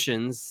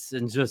mentions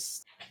and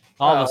just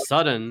all of a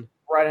sudden...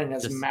 right in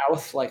his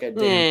mouth like a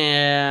ding.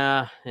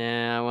 Yeah.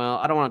 Well,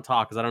 I don't want to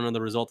talk because I don't know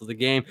the result of the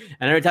game.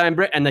 And every time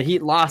and the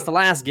Heat lost the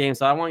last game,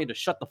 so I want you to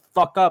shut the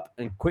fuck up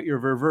and quit your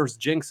reverse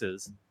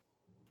jinxes.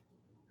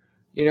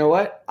 You know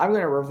what? I'm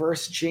going to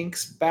reverse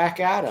jinx back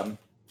at him.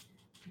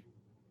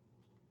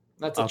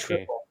 That's a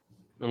triple.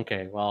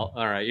 Okay. Well,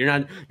 all right. You're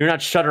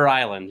not Shutter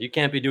Island. You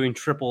can't be doing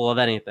triple of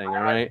anything.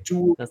 All right.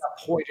 That's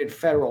appointed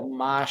federal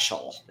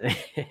marshal.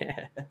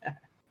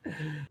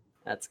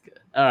 That's good.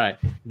 All right.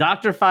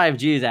 Dr.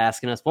 5G is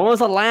asking us, when was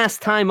the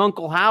last time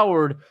Uncle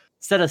Howard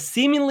said a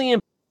seemingly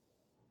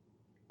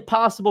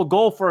impossible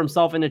goal for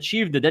himself and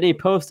achieved it. Then he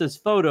posts this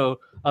photo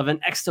of an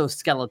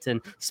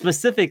exoskeleton,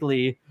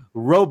 specifically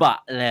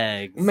robot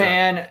legs.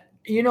 Man,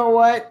 you know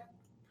what?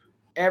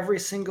 Every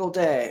single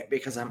day,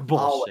 because I'm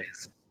Bullshit.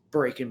 always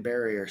breaking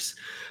barriers.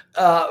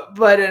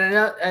 But in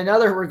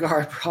another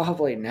regard,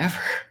 probably never.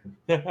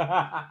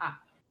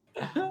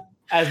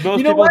 As most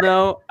You know people what?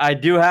 know, I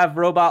do have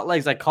robot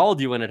legs. I called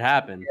you when it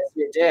happened. Yes,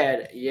 you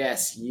did.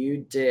 Yes, you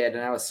did.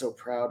 And I was so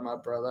proud, my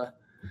brother.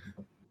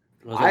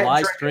 It was a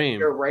live stream.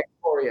 You're right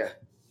for you.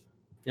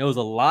 It was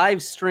a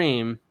live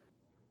stream,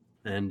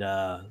 and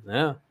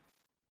yeah,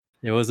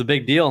 it was a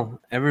big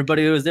deal.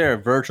 Everybody was there.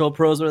 Virtual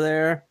pros were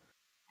there.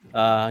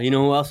 You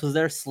know who else was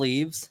there?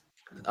 Sleeves,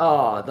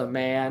 Oh, the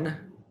man.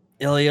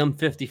 Ilium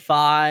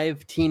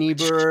 55, Teeny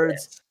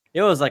Birds. Shit.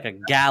 It was like a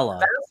gala.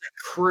 That was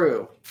a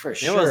crew for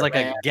sure. It was like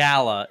man. a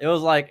gala. It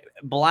was like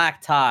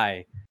black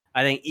tie.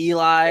 I think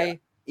Eli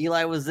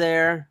was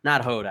there,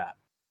 not Hodap,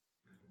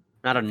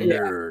 not a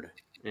nerd.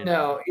 You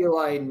know. No,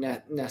 Eli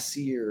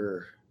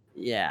Nasir.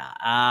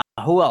 Yeah.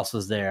 Who else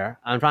was there?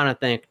 I'm trying to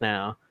think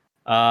now.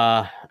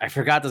 I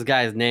forgot this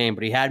guy's name,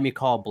 but he had me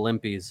call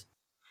Blimpies.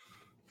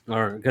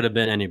 Or it could have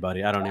been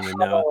anybody. I don't even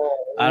know.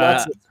 Oh, I don't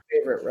that's know. his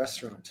favorite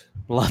restaurant.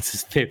 Lots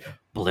of people.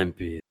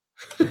 Blimpies.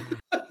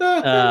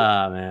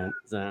 Man.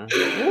 So,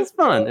 it was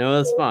fun. It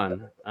was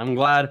fun. I'm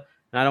glad.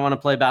 I don't want to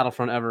play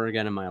Battlefront ever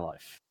again in my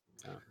life.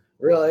 So.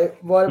 Really?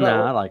 What No,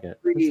 about I like it.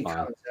 when It's 3D fun.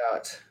 comes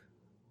out?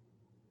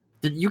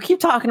 You keep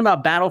talking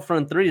about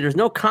Battlefront 3. There's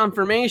no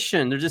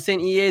confirmation. They're just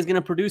saying EA is going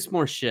to produce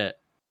more shit.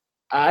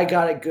 I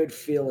got a good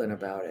feeling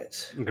about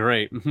it.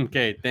 Great.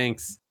 Okay,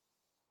 thanks.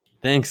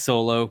 Thanks,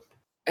 Solo.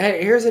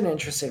 Hey, here's an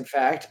interesting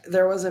fact.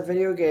 There was a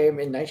video game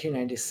in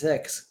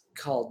 1996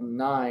 called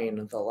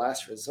 9: The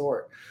Last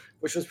Resort,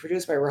 which was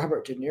produced by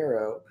Robert De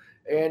Niro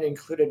and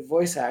included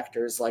voice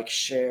actors like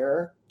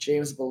Cher,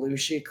 James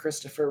Belushi,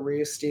 Christopher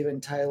Reeve, Steven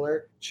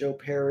Tyler, Joe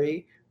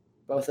Perry,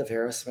 both of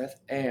Aerosmith,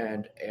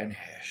 and Anne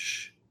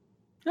Hesh.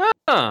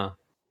 Huh.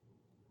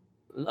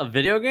 A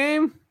video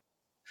game?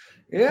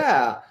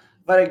 Yeah,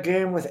 but a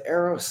game with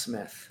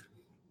Aerosmith.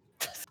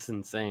 That's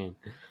insane.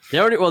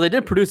 They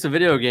did produce a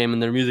video game in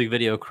their music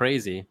video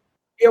Crazy.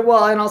 Yeah,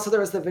 well, and also there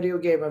was the video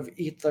game of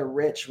Eat the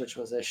Rich, which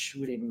was a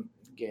shooting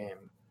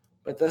game.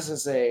 But this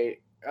is a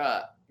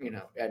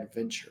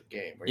adventure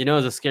game. You know, it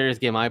was the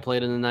scariest game I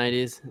played in the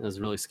 90s. It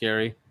was really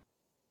scary.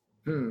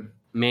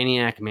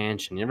 Maniac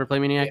Mansion. You ever play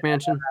Maniac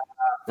Mansion?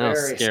 That was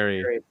Very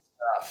scary.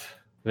 stuff.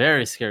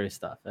 Very scary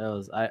stuff. It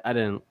was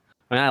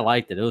I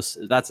liked it.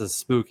 That's as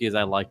spooky as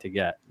I like to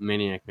get.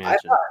 Maniac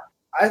Mansion.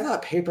 I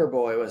thought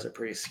Paperboy was a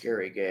pretty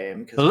scary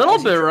game. A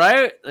little bit,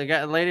 right? The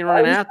guy, lady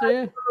running after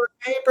you.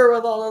 Paper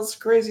with all this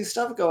crazy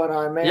stuff going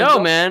on, man. Yo,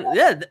 man,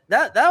 yeah,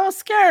 that was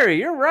scary.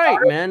 You're right,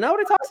 man.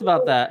 Nobody talks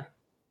about that.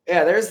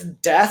 Yeah, there's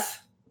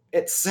death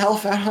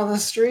itself out on the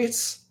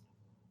streets.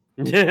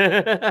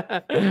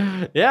 Yeah,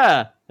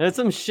 there's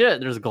some shit.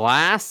 There's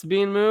glass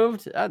being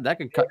moved. That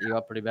could cut you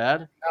up pretty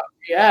bad.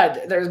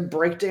 Yeah, there's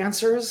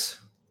breakdancers.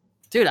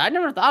 Dude, I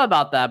never thought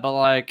about that, but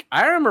like,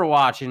 I remember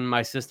watching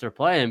my sister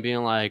play and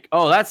being like,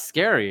 "Oh, that's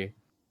scary."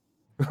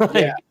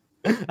 Yeah.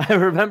 I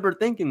remember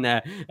thinking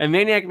that. And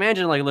Maniac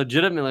Mansion, like,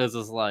 legitimately was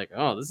just like,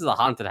 "Oh, this is a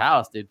haunted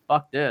house, dude.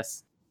 Fuck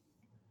this."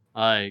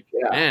 Like,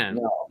 man,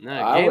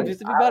 games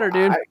used to be better,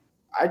 dude.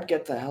 I'd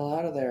get the hell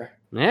out of there.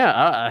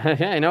 Yeah,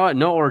 yeah. You know what?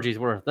 No orgy's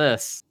worth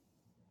this.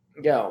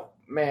 Yo,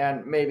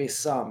 man, maybe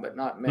some, but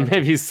not many.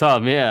 Maybe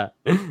some, yeah.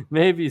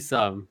 Maybe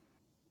some.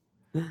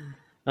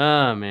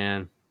 Oh,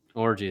 man.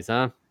 Orgies,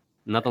 huh?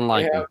 Nothing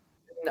like them.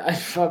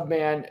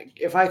 Man,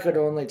 if I could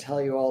only tell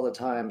you all the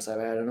times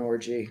I've had an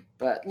orgy,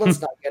 but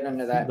let's not get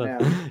into that now.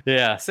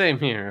 Yeah, same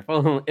here.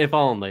 If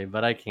only,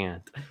 but I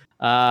can't.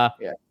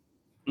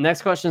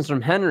 Next question is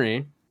from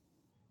Henry.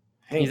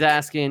 Hank. He's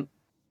asking,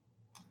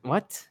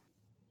 what?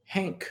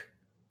 Hank.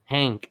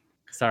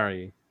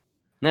 Sorry.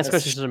 Next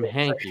question is from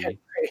Hanky.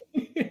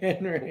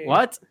 Henry.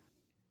 What?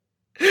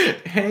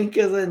 Hank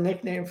is a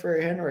nickname for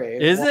Henry.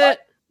 Is Why? it?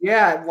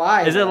 Yeah,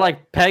 why? Is it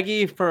like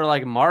Peggy for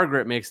like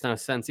Margaret? Makes no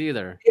sense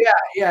either.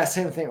 Yeah,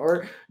 same thing.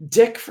 Or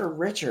Dick for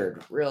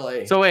Richard,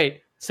 really. So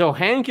wait, so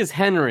Hank is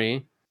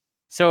Henry.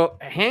 So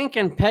Hank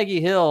and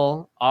Peggy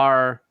Hill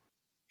are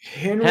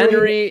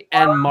Henry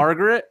and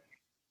Margaret?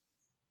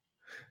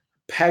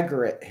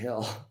 Pegrit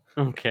Hill.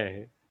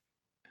 Okay.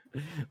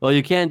 Well,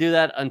 you can't do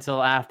that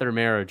until after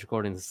marriage,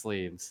 according to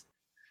Sleeves.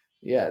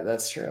 Yeah,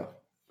 that's true.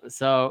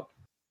 So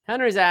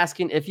Henry's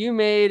asking, if you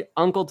made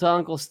Uncle to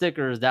Uncle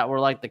stickers that were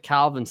like the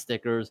Calvin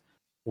stickers,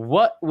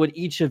 what would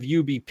each of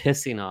you be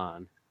pissing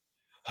on?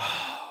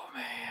 Oh,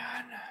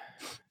 man.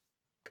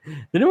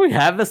 Didn't we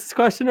have this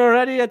question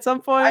already at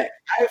some point?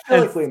 I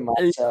feel like we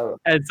must have.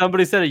 And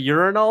somebody said a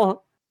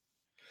urinal?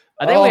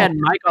 I think we had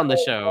Mike on the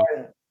show.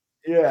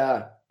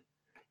 Yeah.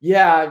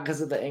 Yeah,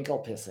 because of the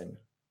ankle pissing.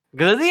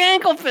 Because of the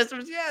ankle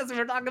pissers. Yes,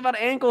 we're talking about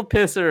ankle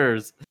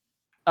pissers.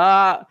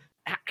 Calvin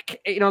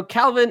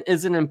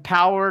is an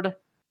empowered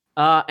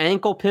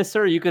ankle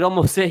pisser. You could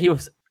almost say he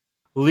was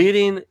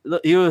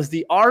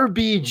the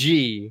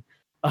RBG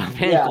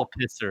of ankle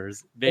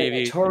pissers,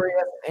 baby.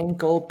 Notorious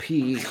ankle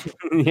pee.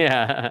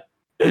 Yeah,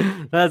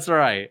 that's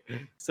right.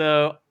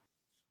 So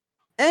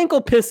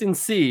ankle pissing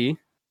C,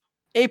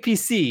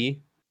 APC,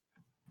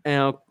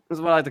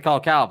 is what I like to call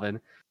Calvin.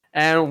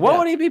 And what Yeah.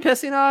 would he be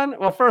pissing on?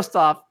 Well, first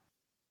off,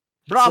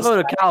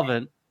 bravo to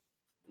Calvin.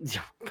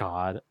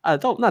 God,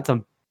 not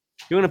some.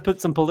 You want to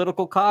put some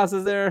political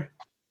causes there?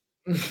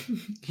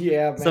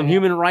 Yeah, man. Some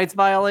human rights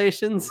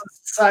violations?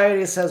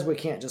 Society says we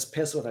can't just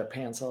piss with our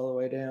pants all the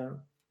way down.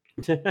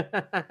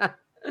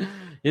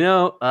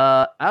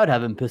 I would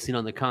have him pissing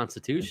on the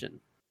Constitution.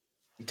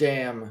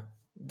 Damn,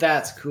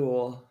 that's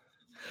cool.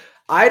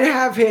 I'd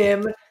have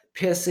him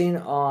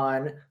pissing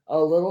on a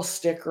little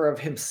sticker of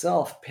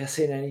himself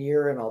pissing in a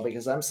urinal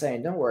because I'm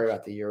saying, don't worry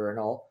about the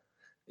urinal.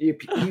 You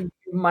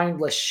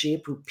mindless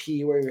sheep who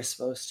pee where you're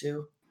supposed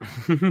to.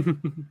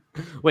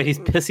 Wait, he's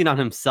pissing on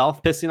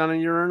himself, pissing on a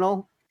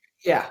urinal?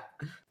 Yeah.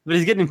 But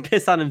he's getting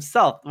pissed on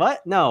himself.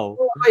 What? No.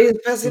 Well, he's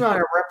pissing on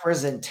a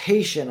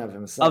representation of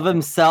himself. Of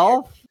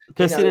himself?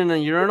 Pissing in a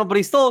urinal? But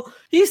he's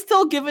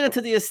still giving it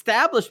to the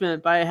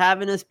establishment by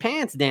having his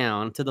pants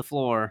down to the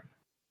floor.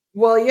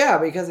 Well, yeah,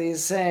 because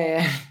he's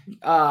saying,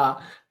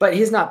 but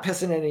he's not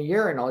pissing in a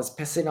urinal. He's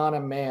pissing on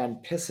a man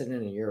pissing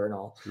in a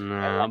urinal.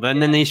 No, but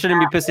then he shouldn't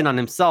be pissing on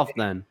himself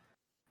then.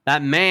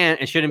 That man,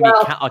 it shouldn't be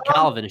a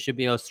Calvin. It should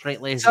be a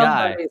straight-laced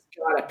guy. Somebody's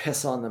got to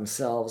piss on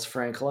themselves,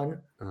 Franklin.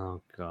 Oh,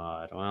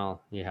 God.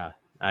 Well, yeah,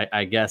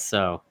 I guess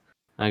so.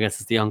 I guess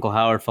it's the Uncle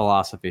Howard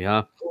philosophy,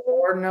 huh?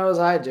 Lord knows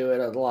I do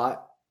it a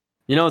lot.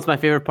 You know what's my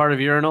favorite part of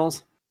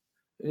urinals?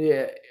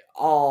 Yeah,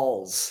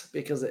 alls,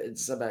 because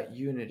it's about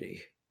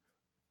unity.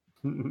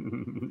 What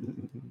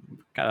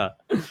kind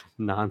of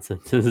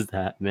nonsense is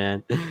that,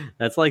 man?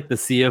 That's like the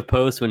Sia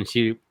post when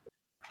she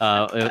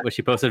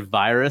posted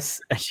virus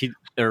and she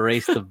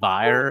erased the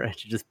vire and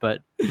she just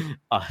put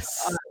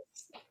us.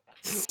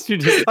 She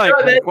just like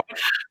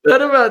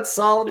that about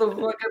solve the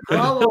fucking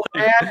problem,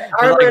 man.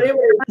 Already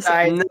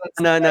died.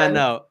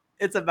 No.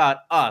 It's about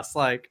us.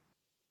 Like,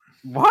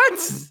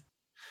 what?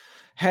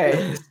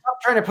 Hey,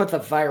 stop trying to put the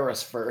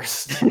virus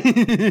first.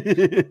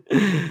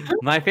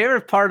 My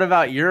favorite part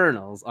about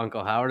urinals,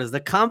 Uncle Howard, is the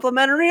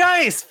complimentary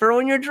ice for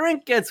when your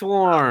drink gets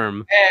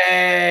warm.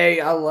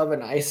 Hey, I love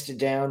an iced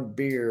down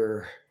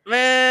beer.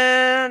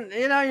 Man,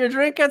 your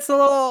drink gets a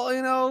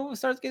little,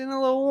 starts getting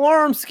a little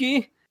warm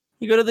ski.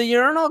 You go to the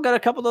urinal, got a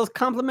couple of those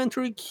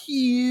complimentary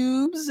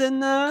cubes,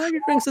 and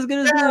your drink's as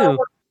good as new.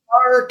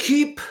 Our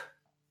keep.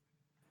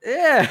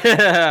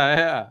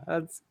 Yeah.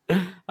 That's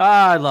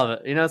I love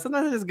it.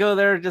 Sometimes I just go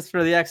there just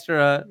for the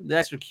extra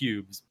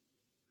cubes.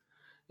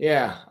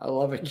 Yeah, I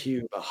love a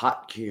cube, a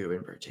hot cube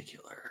in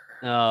particular.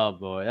 Oh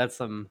boy, that's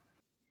a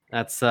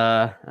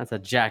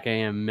Jack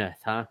AM myth,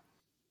 huh?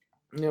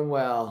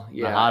 Well,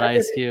 yeah. The hot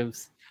ice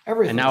cubes.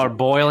 Everything. And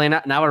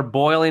now we're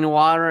boiling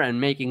water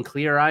and making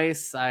clear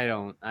ice. I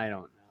don't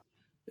know.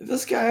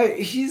 This guy,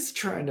 he's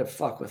trying to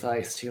fuck with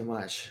ice too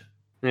much.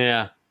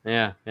 Yeah.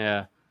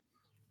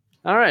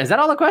 All right, is that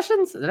all the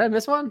questions? Did I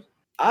miss one?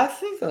 I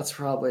think that's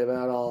probably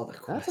about all the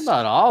questions. That's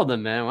about all of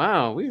them, man.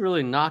 Wow, we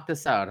really knocked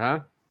this out,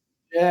 huh?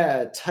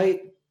 Yeah,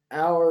 tight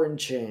hour and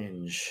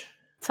change.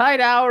 Tight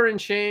hour and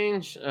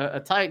change. A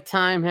tight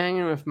time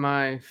hanging with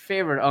my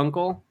favorite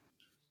uncle.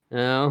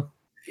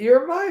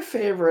 You're my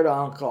favorite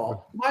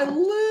uncle. My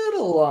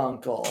little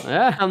uncle.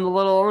 Yeah, I'm the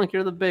little uncle.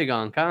 You're the big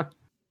uncle, huh?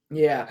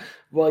 Yeah.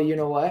 Well, you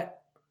know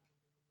what?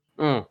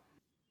 Mm.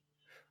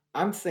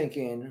 I'm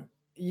thinking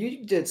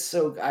you did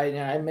so.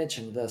 I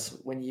mentioned this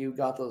when you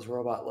got those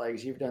robot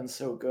legs. You've done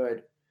so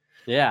good.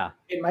 Yeah.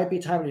 It might be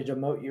time to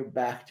demote you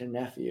back to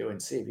nephew and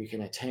see if you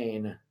can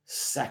attain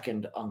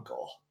second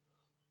uncle.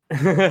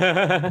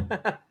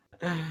 I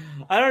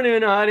don't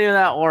even know how any of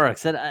that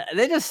works. And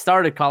they just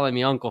started calling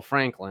me Uncle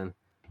Franklin.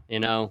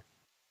 Who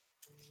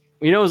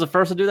was the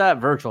first to do that?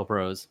 Virtual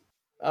Pros.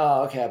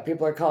 Oh, okay.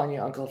 People are calling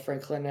you Uncle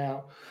Franklin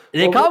now.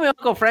 They call me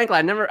Uncle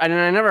Franklin. I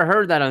never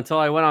heard that until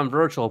I went on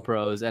Virtual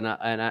Pros, and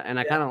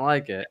I kind of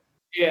like it.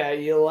 Yeah,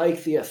 you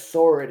like the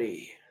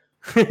authority.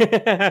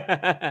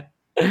 Yeah.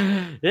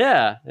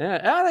 I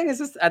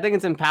think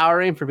it's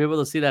empowering for people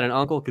to see that an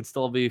uncle could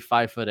still be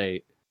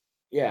 5'8".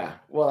 Yeah,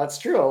 well, that's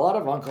true. A lot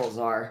of uncles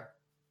are.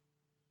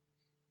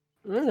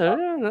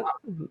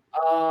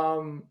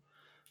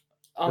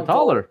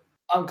 Taller.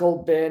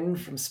 Uncle Ben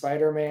from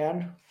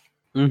Spider-Man.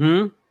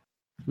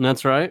 Mm-hmm.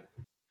 That's right.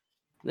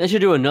 They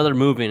should do another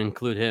movie and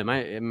include him.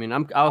 I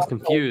was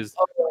confused.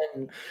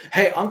 Owen.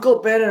 Hey, Uncle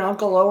Ben and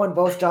Uncle Owen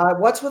both died.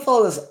 What's with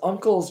all this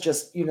uncles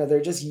just,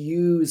 they're just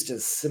used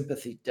as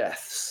sympathy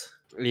deaths.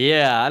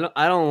 Yeah,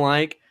 I don't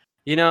like,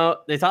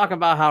 they talk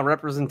about how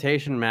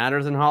representation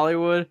matters in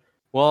Hollywood.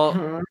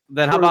 Well,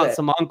 then how about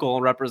some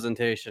uncle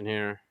representation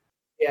here?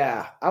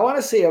 Yeah, I want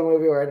to see a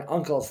movie where an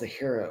uncle's the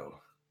hero.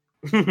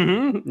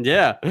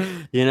 Yeah,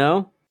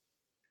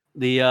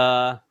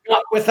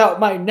 not without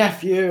my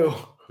nephew.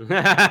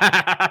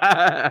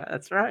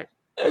 That's right.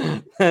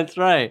 That's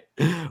right.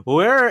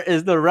 Where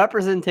is the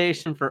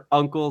representation for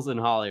uncles in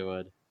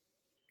Hollywood?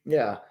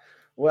 Yeah.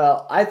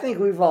 Well, I think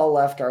we've all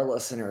left our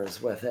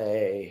listeners with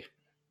a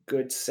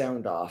good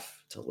sound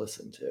off to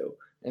listen to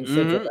and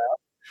think about.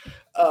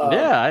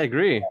 Yeah, I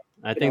agree.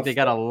 I think they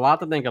got a lot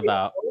to think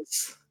about.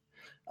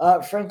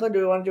 Franklin, do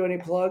we want to do any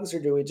plugs, or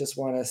do we just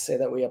want to say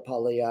that we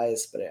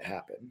apologize, but it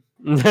happened?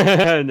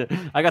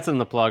 I got something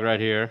to plug right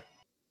here.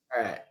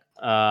 All right.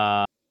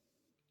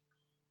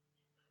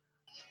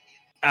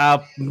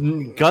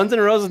 Guns N'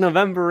 Roses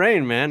November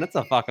Rain, man. That's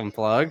a fucking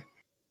plug.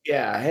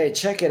 Yeah. Hey,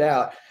 check it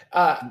out.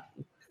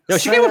 Yo,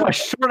 she came with a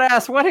short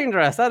ass wedding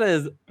dress. That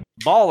is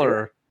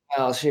baller.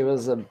 Well, she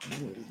was a.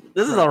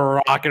 This is a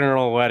rock and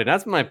roll wedding.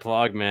 That's my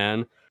plug,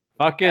 man.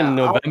 Fucking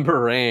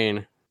November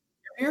Rain.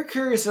 If you're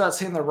curious about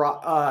seeing the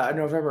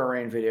November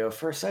Rain video,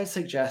 first I'd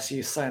suggest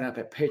you sign up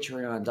at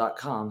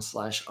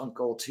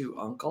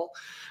patreon.com/uncle2uncle.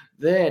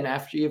 Then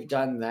after you've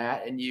done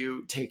that and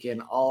you take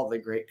in all the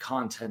great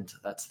content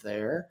that's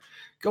there,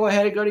 go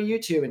ahead and go to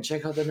YouTube and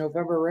check out the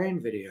November Rain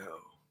video.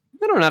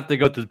 You don't have to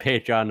go to the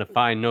Patreon to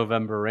find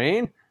November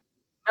Rain.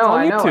 No,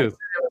 I know. YouTube.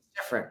 It was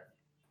different.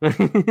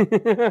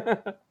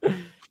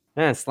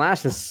 Man,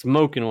 Slash is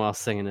smoking while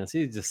singing this.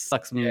 He just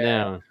sucks me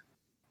down.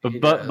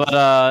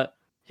 But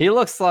he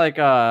looks like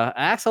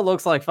Axel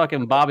looks like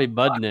fucking Bobby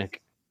Budnick.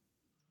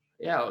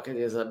 Yeah, because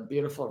he has a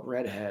beautiful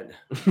redhead.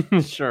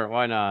 Sure,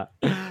 why not?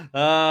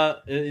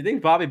 You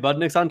think Bobby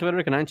Budnick's on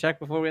Twitter? Can I check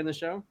before we end the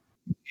show?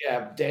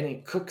 Yeah,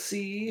 Danny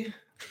Cooksey.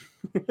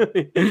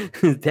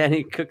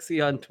 Danny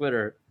Cooksey on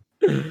Twitter.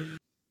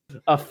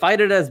 A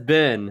fight it has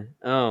been.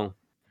 Oh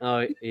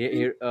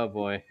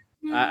boy.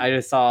 I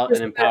just saw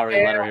an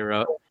empowering letter he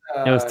wrote.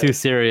 It was too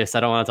serious.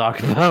 I don't want to talk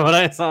about what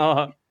I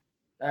saw.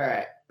 All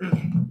right.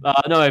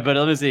 No, wait, but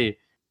let me see.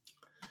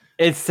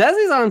 It says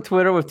he's on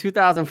Twitter with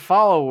 2,000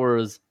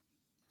 followers,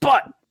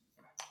 but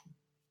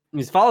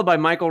he's followed by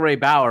Michael Ray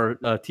Bauer,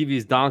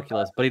 TV's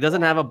Donkulus, but he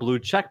doesn't have a blue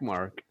check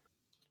mark.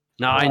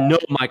 Now, I know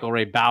Michael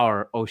Ray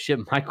Bauer. Oh, shit.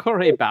 Michael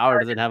Ray Bauer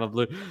doesn't have a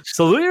blue.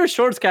 Salute Your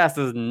Shortscast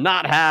does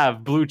not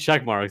have blue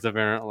check marks,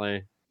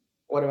 apparently.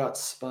 What about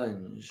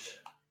Sponge?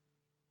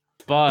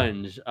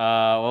 Sponge.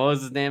 What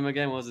was his name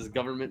again? What was his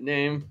government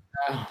name?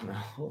 I don't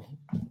know.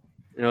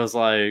 It was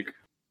like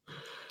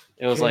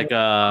no,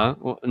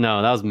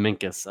 that was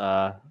Minkus.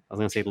 I was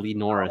gonna say Lee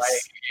Norris. I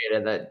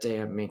hated that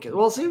damn Minkus.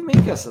 Well, see,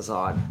 Minkus is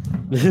on.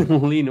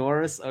 Lee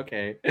Norris.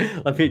 Okay,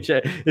 let me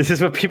check. This is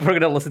what people are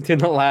gonna listen to in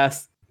the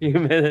last few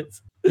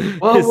minutes.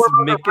 Well,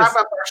 we're gonna wrap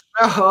up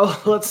our show.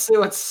 Let's see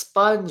what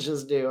Sponge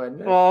is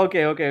doing. Well,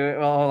 okay.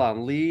 Well, hold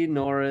on. Lee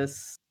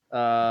Norris.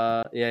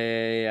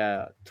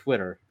 Yeah.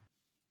 Twitter.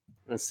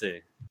 Let's see.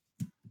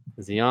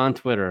 Is he on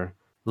Twitter?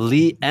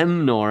 Lee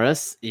M.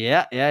 Norris.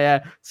 Yeah.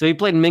 So he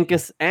played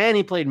Minkus and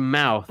he played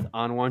Mouth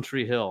on One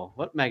Tree Hill.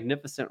 What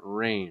magnificent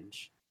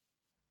range.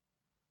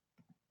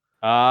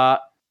 I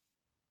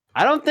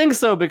don't think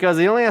so because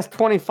he only has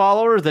 20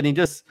 followers and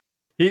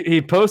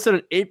he posted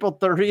on April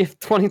 30th,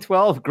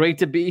 2012. Great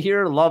to be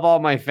here. Love all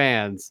my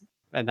fans.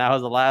 And that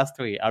was the last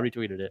tweet. I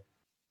retweeted it.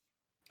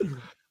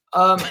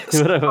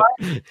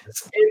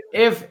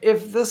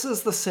 If this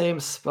is the same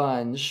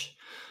Sponge,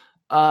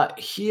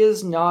 he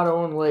is not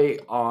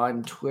only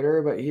on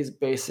Twitter, but he's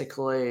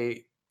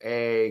basically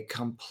a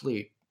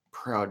complete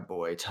Proud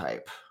Boy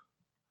type.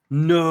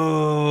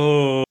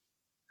 No.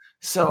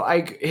 So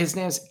his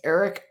name's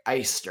Eric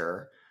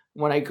Eister.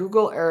 When I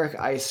Google Eric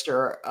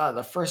Eister,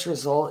 the first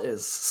result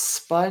is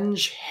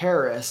Sponge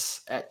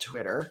Harris at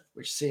Twitter,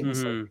 which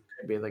seems like it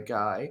could be the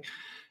guy.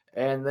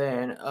 And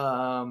then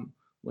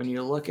when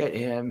you look at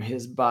him,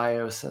 his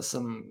bio says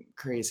some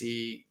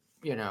crazy,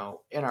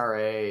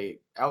 NRA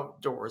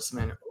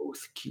outdoorsman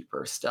oath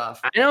keeper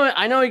stuff.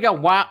 I know he got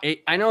wild.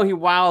 I know he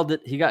wilded.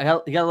 He got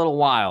a little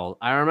wild.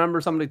 I remember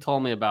somebody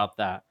told me about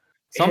that.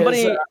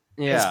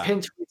 His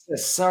pin tweet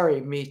says,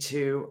 "Sorry, me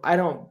too. I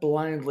don't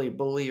blindly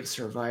believe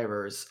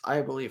survivors.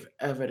 I believe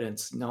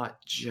evidence,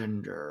 not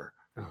gender."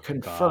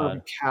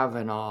 Confirm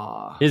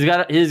Kavanaugh. He's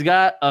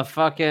got a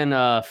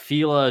fucking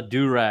Fila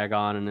do-rag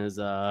on in his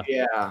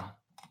yeah,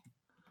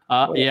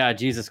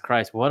 Jesus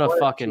Christ. What a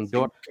fucking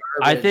door.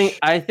 I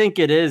think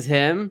it is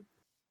him.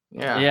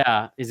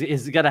 Yeah.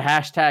 He's got a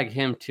hashtag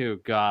him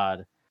too.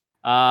 God.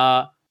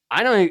 I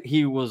know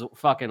he was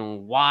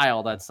fucking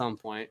wild at some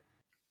point.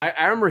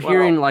 I remember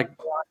hearing like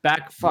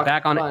back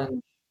on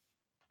Sponge.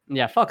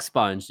 Yeah, fuck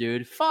Sponge,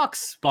 dude. Fuck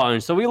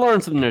Sponge. So we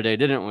learned something today,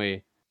 didn't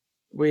we?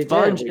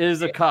 Sponge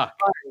is a cuck.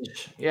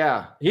 Sponge.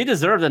 Yeah. He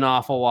deserved an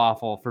awful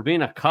waffle for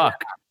being a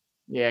cuck.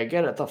 Yeah,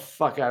 get it the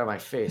fuck out of my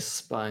face,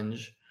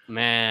 Sponge.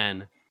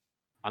 Man.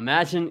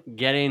 Imagine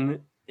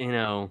getting,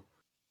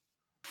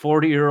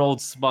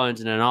 40-year-old Sponge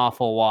in an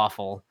awful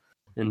waffle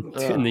in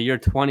the year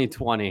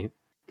 2020.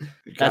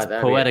 That's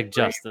poetic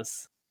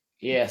justice.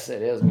 Yes,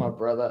 it is, my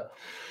brother.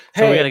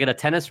 So we got to get a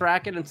tennis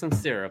racket and some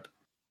syrup.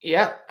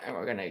 Yep, and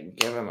we're going to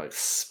give him a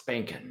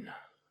spanking.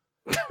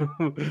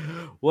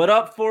 What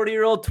up,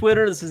 40-year-old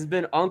Twitter? This has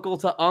been Uncle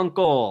to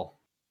Uncle.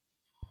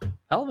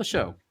 Hell of a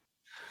show.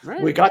 Right?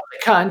 We got the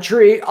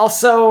country all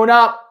sewn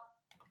up.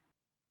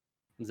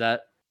 Is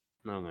that?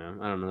 No, man.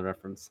 I don't know the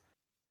reference.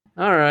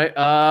 All right.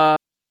 When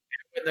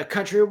the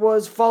country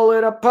was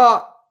falling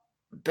apart,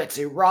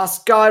 Betsy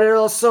Ross got it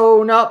all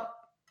sewn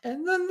up.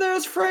 And then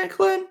there's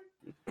Franklin.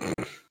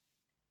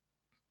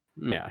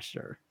 Yeah,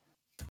 sure.